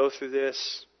having to go through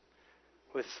this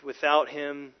without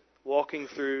Him, walking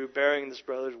through, burying His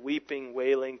brothers, weeping,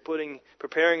 wailing,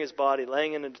 preparing His body,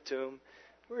 laying in a tomb.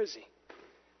 Where is He?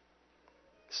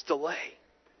 It's delay.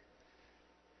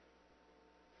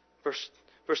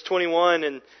 Verse 21,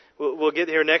 and we'll get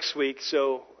here next week,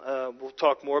 so we'll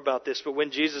talk more about this. But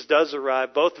when Jesus does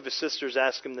arrive, both of His sisters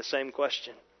ask Him the same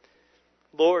question.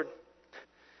 Lord,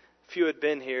 if you had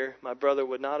been here, my brother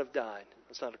would not have died.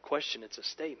 That's not a question, it's a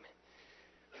statement.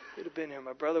 If you'd have been here,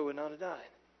 my brother would not have died.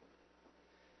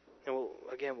 And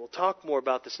we'll talk more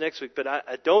about this next week, but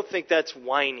I don't think that's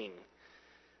whining.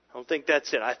 I don't think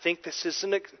that's it. I think this is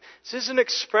an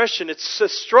expression. It's a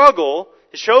struggle.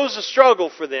 It shows a struggle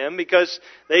for them because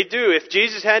they do. If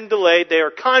Jesus hadn't delayed, they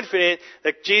are confident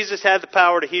that Jesus had the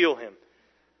power to heal him.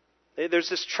 There's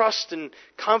this trust and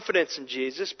confidence in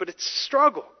Jesus, but it's a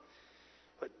struggle.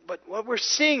 But what we're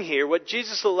seeing here, what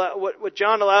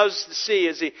John allows us to see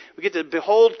is we get to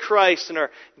behold Christ and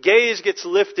our gaze gets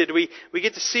lifted. We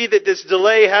get to see that this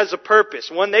delay has a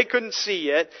purpose. One they couldn't see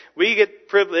yet. We get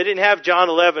privileged. They didn't have John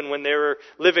 11 when they were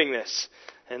living this.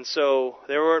 And so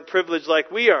they weren't privileged like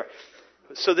we are.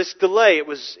 So this delay, it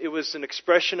was an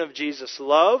expression of Jesus'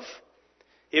 love.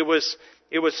 It was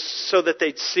so that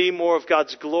they'd see more of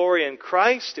God's glory in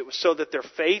Christ. It was so that their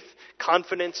faith,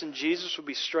 confidence in Jesus would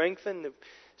be strengthened.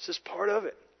 This is part of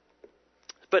it.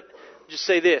 But just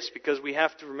say this, because we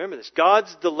have to remember this.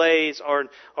 God's delays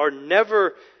are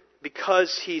never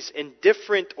because He's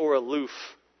indifferent or aloof.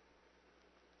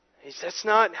 That's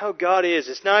not how God is.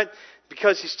 It's not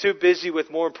because He's too busy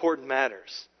with more important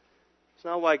matters. It's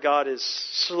not why God is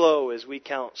slow as we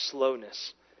count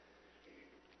slowness.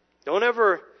 Don't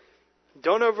ever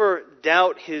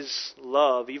doubt His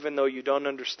love, even though you don't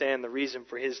understand the reason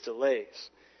for His delays.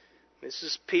 This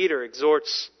is Peter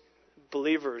exhorts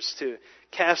believers to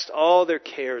cast all their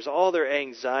cares, all their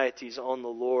anxieties on the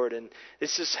Lord. And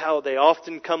this is how they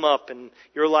often come up in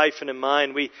your life and in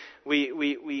mine. We're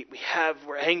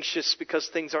anxious because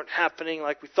things aren't happening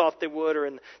like we thought they would, or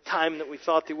in the time that we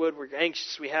thought they would. We're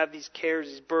anxious. We have these cares,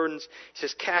 these burdens. He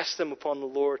says, cast them upon the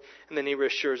Lord. And then He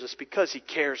reassures us, because He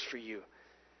cares for you.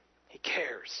 He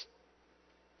cares.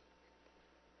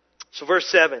 So verse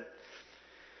 7.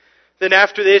 Then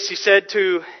after this He said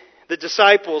to the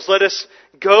disciples, let us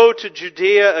go to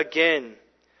Judea again.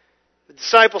 The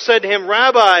disciples said to Him,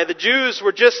 Rabbi, the Jews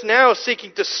were just now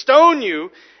seeking to stone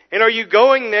you, and are you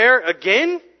going there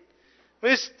again?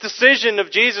 This decision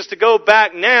of Jesus to go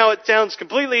back now, it sounds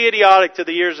completely idiotic to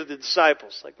the ears of the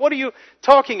disciples. Like, what are you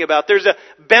talking about? There's a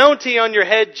bounty on your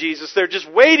head, Jesus. They're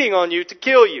just waiting on you to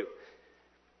kill you.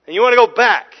 And you want to go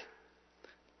back.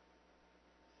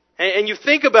 And you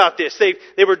think about this.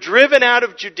 They were driven out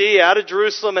of Judea, out of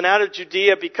Jerusalem and out of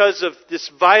Judea because of this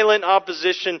violent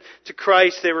opposition to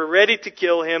Christ. They were ready to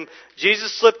kill Him.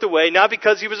 Jesus slipped away, not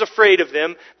because He was afraid of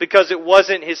them, because it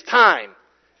wasn't His time.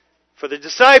 For the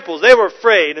disciples, they were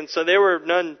afraid, and so they were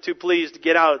none too pleased to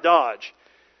get out of Dodge.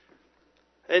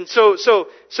 And so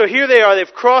here they are.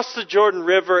 They've crossed the Jordan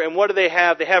River, and what do they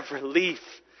have? They have relief.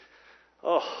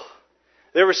 Oh.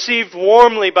 They're received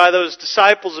warmly by those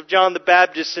disciples of John the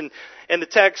Baptist. And the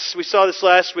text, we saw this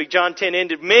last week, John 10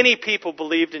 ended. Many people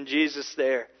believed in Jesus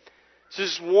there. So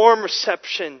this warm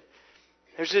reception.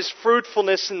 There's this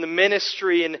fruitfulness in the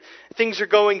ministry, and things are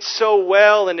going so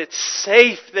well, and it's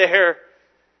safe there.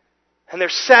 And they're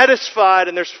satisfied,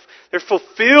 and they're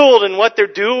fulfilled in what they're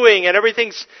doing, and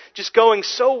everything's just going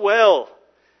so well.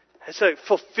 It's a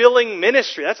fulfilling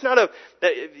ministry.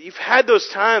 You've had those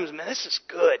times, man, this is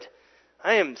good.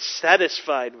 I am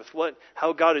satisfied with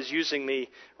how God is using me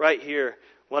right here,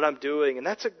 what I'm doing. And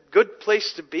that's a good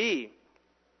place to be.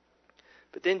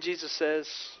 But then Jesus says,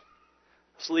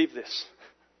 let's leave this.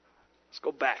 Let's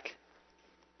go back.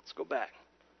 Let's go back.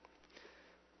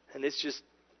 And it's just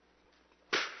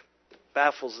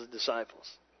baffles the disciples.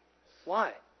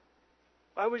 Why?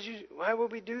 Why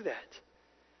would we do that?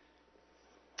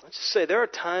 Let's just say there are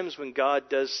times when God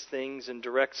does things and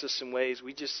directs us in ways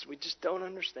we just don't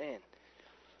understand.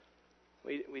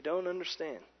 We don't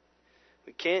understand.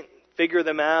 We can't figure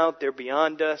them out. They're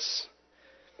beyond us.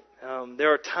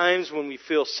 There are times when we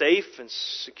feel safe and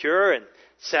secure and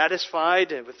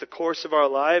satisfied with the course of our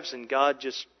lives, and God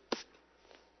just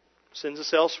sends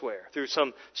us elsewhere through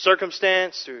some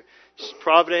circumstance, through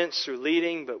providence, through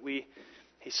leading, but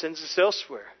He sends us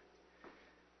elsewhere.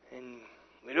 And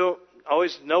we don't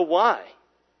always know why.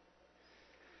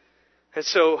 And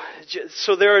so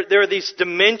there are these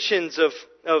dimensions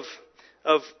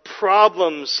of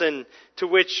problems and to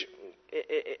which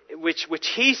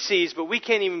He sees, but we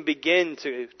can't even begin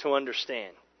to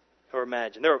understand or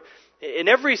imagine. in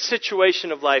every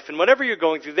situation of life, and whatever you're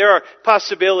going through, there are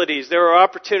possibilities, there are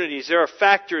opportunities, there are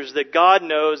factors that God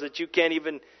knows that you can't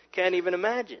even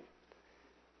imagine.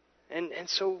 And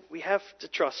so we have to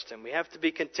trust Him. We have to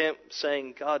be content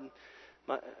saying, God,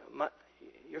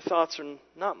 your thoughts are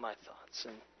not my thoughts,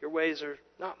 and your ways are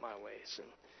not my ways, and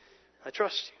I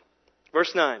trust you.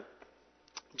 Verse 9.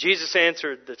 Jesus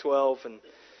answered the 12, and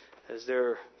as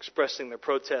they're expressing their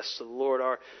protests to the Lord,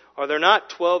 are there not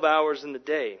 12 hours in the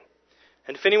day?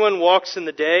 And if anyone walks in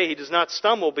the day, he does not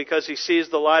stumble because he sees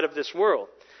the light of this world.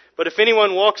 But if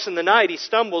anyone walks in the night, he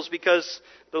stumbles because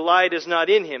the light is not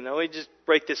in him. Now let me just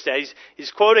break this down.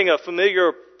 He's quoting a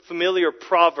familiar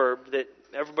proverb that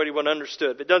everybody would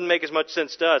understood. But it doesn't make as much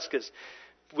sense to us because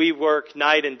we work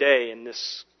night and day in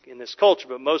this culture.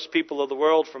 But most people of the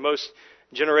world, for most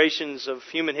generations of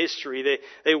human history,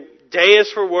 day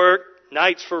is for work,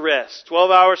 night's for rest. 12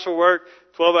 hours for work,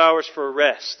 12 hours for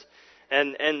rest.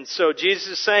 And so Jesus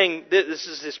is saying, this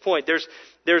is his point,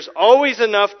 there's always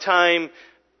enough time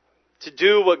to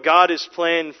do what God has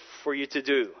planned for you to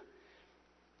do.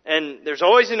 And there's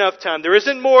always enough time. There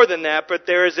isn't more than that, but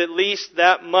there is at least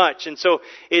that much. And so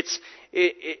it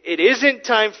isn't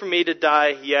time for me to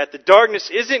die yet. The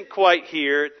darkness isn't quite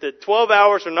here. The 12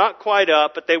 hours are not quite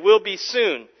up, but they will be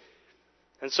soon.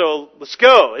 And so let's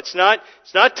go. It's not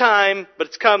time, but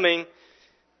it's coming.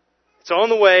 It's on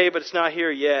the way, but it's not here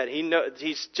yet. He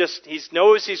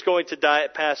knows he's going to die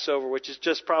at Passover, which is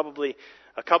just probably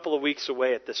a couple of weeks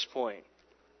away at this point.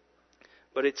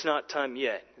 But it's not time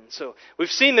yet. And so we've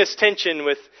seen this tension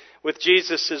with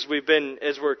Jesus as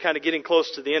we're kind of getting close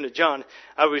to the end of John.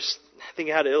 I was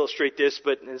thinking how to illustrate this,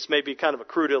 but this may be kind of a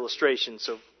crude illustration,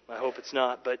 so I hope it's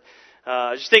not. But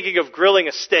I was just thinking of grilling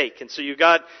a steak. And so you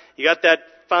got that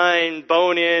fine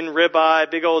bone-in ribeye,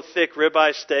 big old thick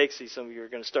ribeye steak. See, some of you are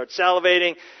going to start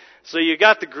salivating. So you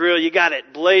got the grill, you got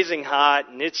it blazing hot,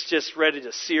 and it's just ready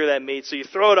to sear that meat. So you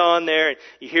throw it on there, and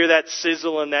you hear that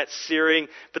sizzle and that searing.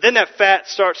 But then that fat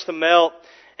starts to melt,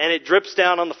 and it drips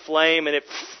down on the flame, and it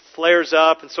flares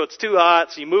up, and so it's too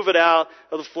hot. So you move it out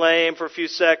of the flame for a few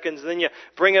seconds, and then you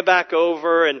bring it back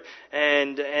over, and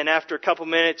after a couple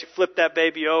minutes, you flip that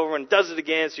baby over, and it does it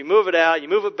again. So you move it out, you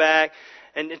move it back,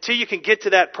 and until you can get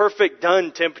to that perfect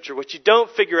done temperature, which you don't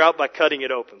figure out by cutting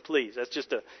it open, please. That's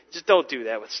just don't do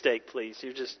that with steak, please.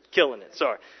 You're just killing it.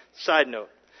 Sorry. Side note.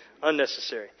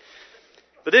 Unnecessary.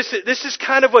 But this is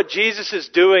kind of what Jesus is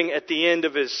doing at the end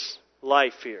of his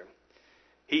life here.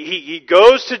 He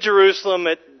goes to Jerusalem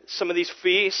at some of these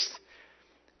feasts,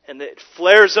 and it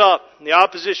flares up, and the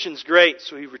opposition's great,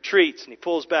 so he retreats, and he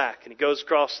pulls back, and he goes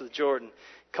across to the Jordan.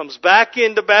 Comes back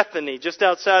into Bethany, just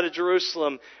outside of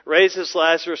Jerusalem, raises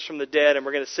Lazarus from the dead, and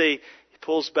we're going to see he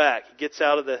pulls back. He gets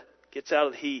out of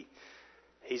the heat.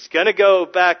 He's going to go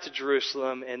back to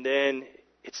Jerusalem, and then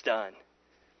it's done.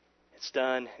 It's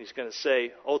done. He's going to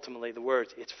say, ultimately, the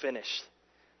words, it's finished.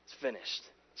 It's finished.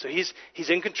 So he's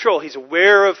in control. He's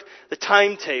aware of the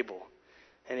timetable,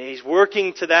 and he's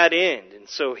working to that end. And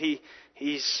so he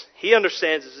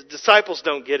understands. The disciples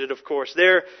don't get it, of course.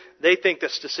 They think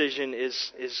this decision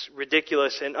is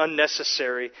ridiculous and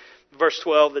unnecessary. Verse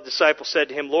 12, the disciples said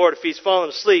to him, Lord, if he's fallen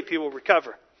asleep, he will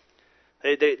recover.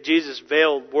 Jesus'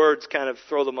 veiled words kind of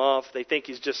throw them off. They think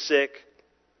he's just sick.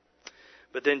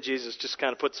 But then Jesus just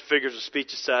kind of puts the figures of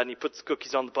speech aside, and he puts the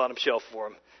cookies on the bottom shelf for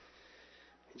him.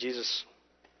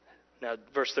 Now,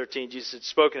 verse 13, Jesus had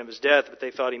spoken of his death, but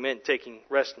they thought he meant taking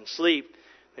rest and sleep.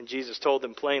 And Jesus told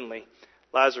them plainly,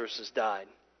 Lazarus has died.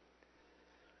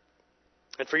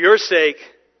 And for your sake,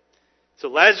 so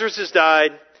Lazarus has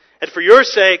died, and for your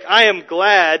sake, I am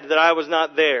glad that I was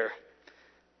not there,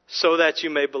 so that you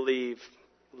may believe.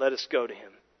 Let us go to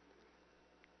him.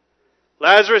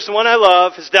 Lazarus, the one I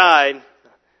love, has died.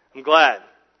 I'm glad.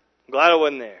 I'm glad I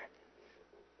wasn't there.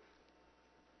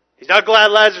 He's not glad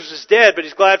Lazarus is dead, but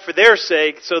he's glad for their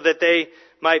sake, so that they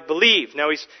might believe. Now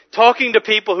he's talking to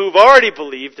people who've already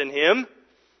believed in him,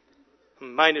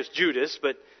 minus Judas,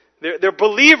 but they're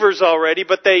believers already,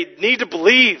 but they need to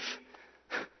believe.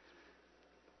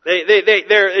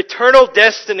 Their eternal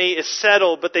destiny is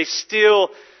settled, but they still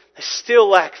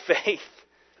lack faith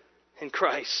in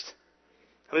Christ.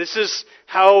 I mean, this is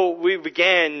how we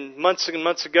began months and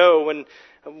months ago, when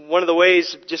one of the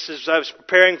ways, just as I was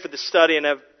preparing for the study, and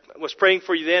I was praying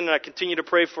for you then, and I continue to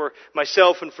pray for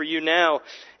myself and for you now,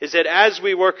 is that as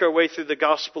we work our way through the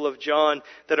Gospel of John,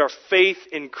 that our faith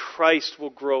in Christ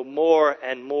will grow more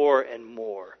and more and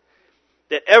more.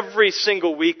 That every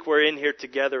single week we're in here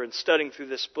together and studying through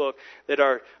this book, that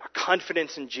our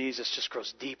confidence in Jesus just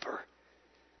grows deeper.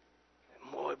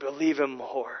 We believe Him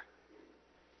more.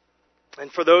 And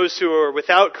for those who are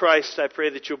without Christ, I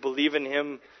pray that you'll believe in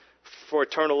Him for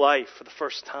eternal life for the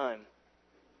first time.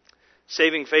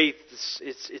 Saving faith,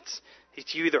 it's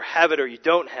you either have it or you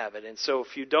don't have it. And so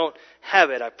if you don't have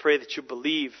it, I pray that you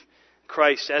believe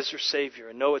Christ as your Savior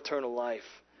and know eternal life.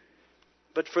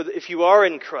 But if you are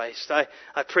in Christ, I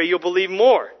pray you'll believe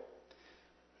more.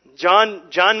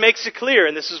 John makes it clear,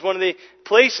 and this is one of the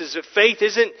places that faith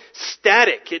isn't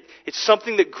static. It's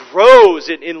something that grows,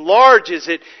 it enlarges,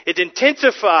 it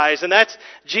intensifies, and that's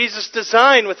Jesus'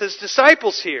 design with His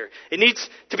disciples here. It needs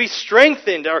to be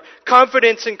strengthened. Our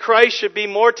confidence in Christ should be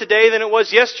more today than it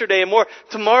was yesterday, and more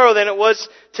tomorrow than it was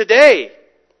today.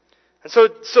 And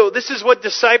so this is what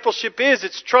discipleship is.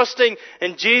 It's trusting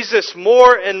in Jesus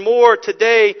more and more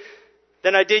today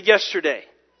than I did yesterday.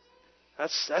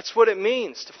 That's what it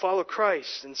means to follow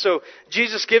Christ. And so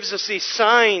Jesus gives us these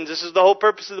signs. This is the whole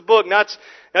purpose of the book. Not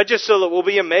just so that we'll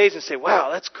be amazed and say, wow,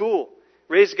 that's cool.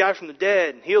 Raised a guy from the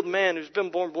dead and healed a man who's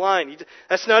been born blind.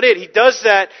 That's not it. He does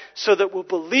that so that we'll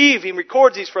believe. He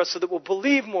records these for us so that we'll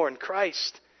believe more in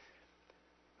Christ.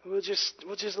 We'll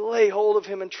just lay hold of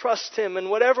Him and trust Him in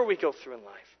whatever we go through in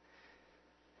life.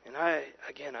 And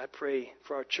I pray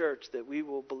for our church that we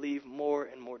will believe more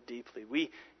and more deeply. We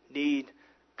need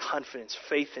confidence,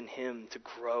 faith in Him to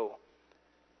grow.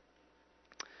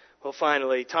 Well,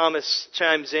 finally, Thomas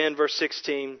chimes in, verse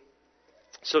 16.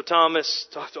 So Thomas,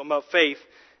 talking about faith,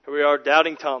 here we are,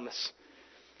 doubting Thomas.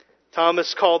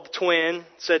 Thomas called the twin,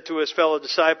 said to his fellow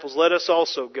disciples, "Let us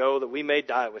also go, that we may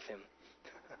die with Him."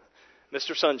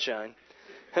 Mr. Sunshine.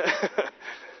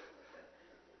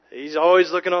 He's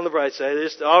always looking on the bright side.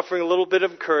 Just offering a little bit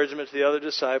of encouragement to the other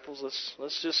disciples.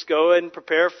 Let's just go ahead and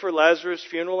prepare for Lazarus'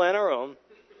 funeral and our own.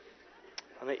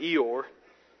 On the Eeyore.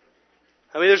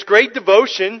 I mean, there's great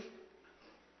devotion.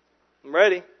 I'm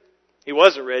ready. He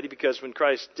wasn't ready because when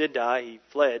Christ did die, He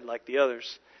fled like the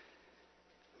others.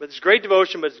 But there's great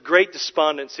devotion, but it's great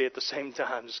despondency at the same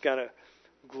time. It's kind of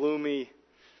gloomy,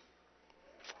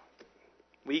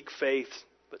 weak faith,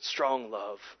 but strong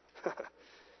love.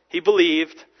 He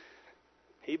believed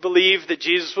that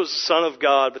Jesus was the Son of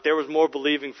God, but there was more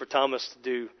believing for Thomas to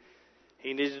do.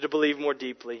 He needed to believe more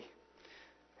deeply.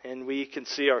 And we can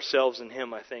see ourselves in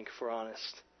Him, I think, if we're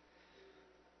honest.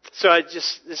 So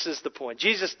this is the point.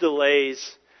 Jesus'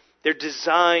 delays, they're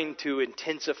designed to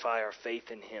intensify our faith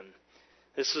in Him.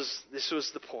 This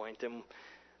was the point. And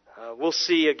we'll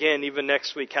see again, even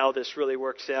next week, how this really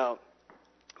works out.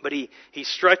 But He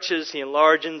stretches, He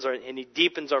enlarges, and He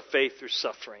deepens our faith through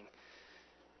suffering.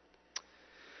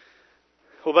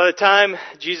 Well, by the time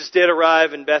Jesus did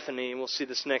arrive in Bethany, and we'll see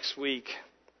this next week,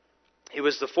 it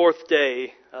was the fourth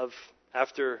day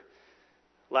after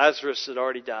Lazarus had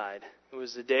already died. It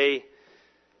was the day.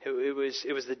 It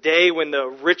was the day when the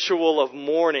ritual of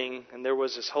mourning, and there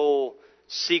was this whole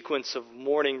sequence of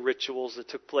mourning rituals that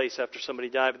took place after somebody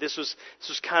died. But this was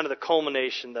kind of the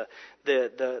culmination.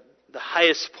 The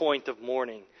highest point of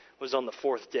mourning was on the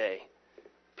fourth day.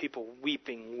 People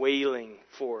weeping, wailing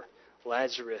for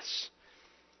Lazarus.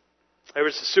 There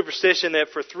was a superstition that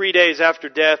for 3 days after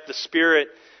death, the spirit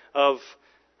of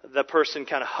the person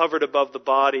kind of hovered above the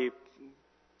body,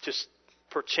 just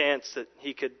perchance that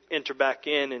he could enter back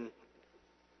in and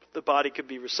the body could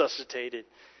be resuscitated.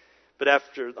 But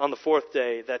on the fourth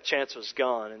day, that chance was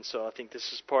gone. And so I think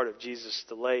this is part of Jesus'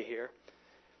 delay here.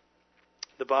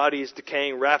 The body is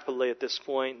decaying rapidly at this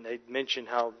point, and they mention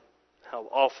how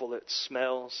awful it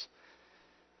smells.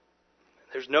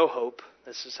 There's no hope.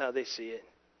 This is how they see it.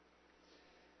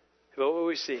 But what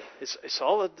we see, it's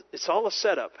all a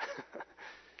setup.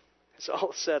 It's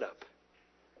all a setup.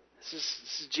 This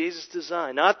is Jesus'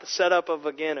 design, not the setup of,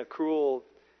 again, a cruel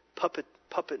puppet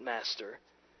master.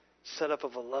 Setup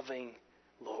of a loving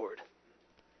Lord.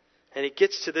 And it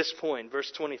gets to this point,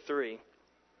 verse 23.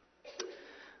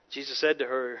 Jesus said to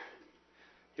her,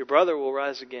 "Your brother will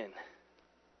rise again."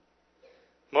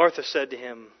 Martha said to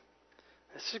Him,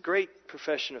 "This is a great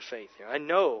profession of faith here. I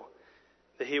know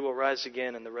that He will rise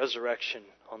again in the resurrection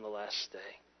on the last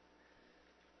day."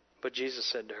 But Jesus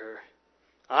said to her,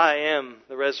 "I am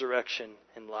the resurrection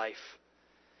and life.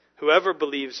 Whoever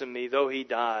believes in Me, though he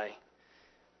die,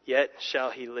 yet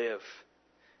shall he live.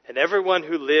 And everyone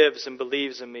who lives and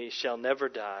believes in Me shall never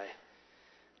die."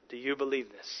 Do you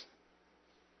believe this?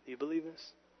 Do you believe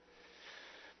this?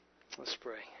 Let's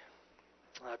pray.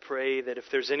 I pray that if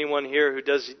there's anyone here who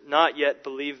does not yet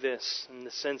believe this, in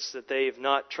the sense that they have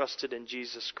not trusted in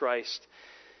Jesus Christ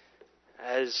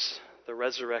as the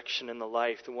resurrection and the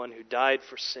life, the one who died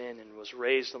for sin and was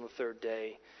raised on the third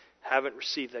day, haven't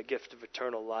received that gift of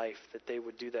eternal life, that they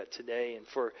would do that today. And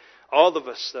for all of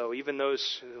us, though, even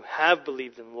those who have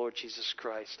believed in the Lord Jesus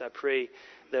Christ, I pray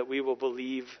that we will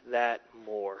believe that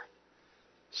more.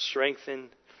 Strengthen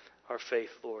our faith,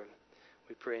 Lord.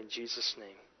 We pray in Jesus'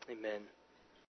 name. Amen.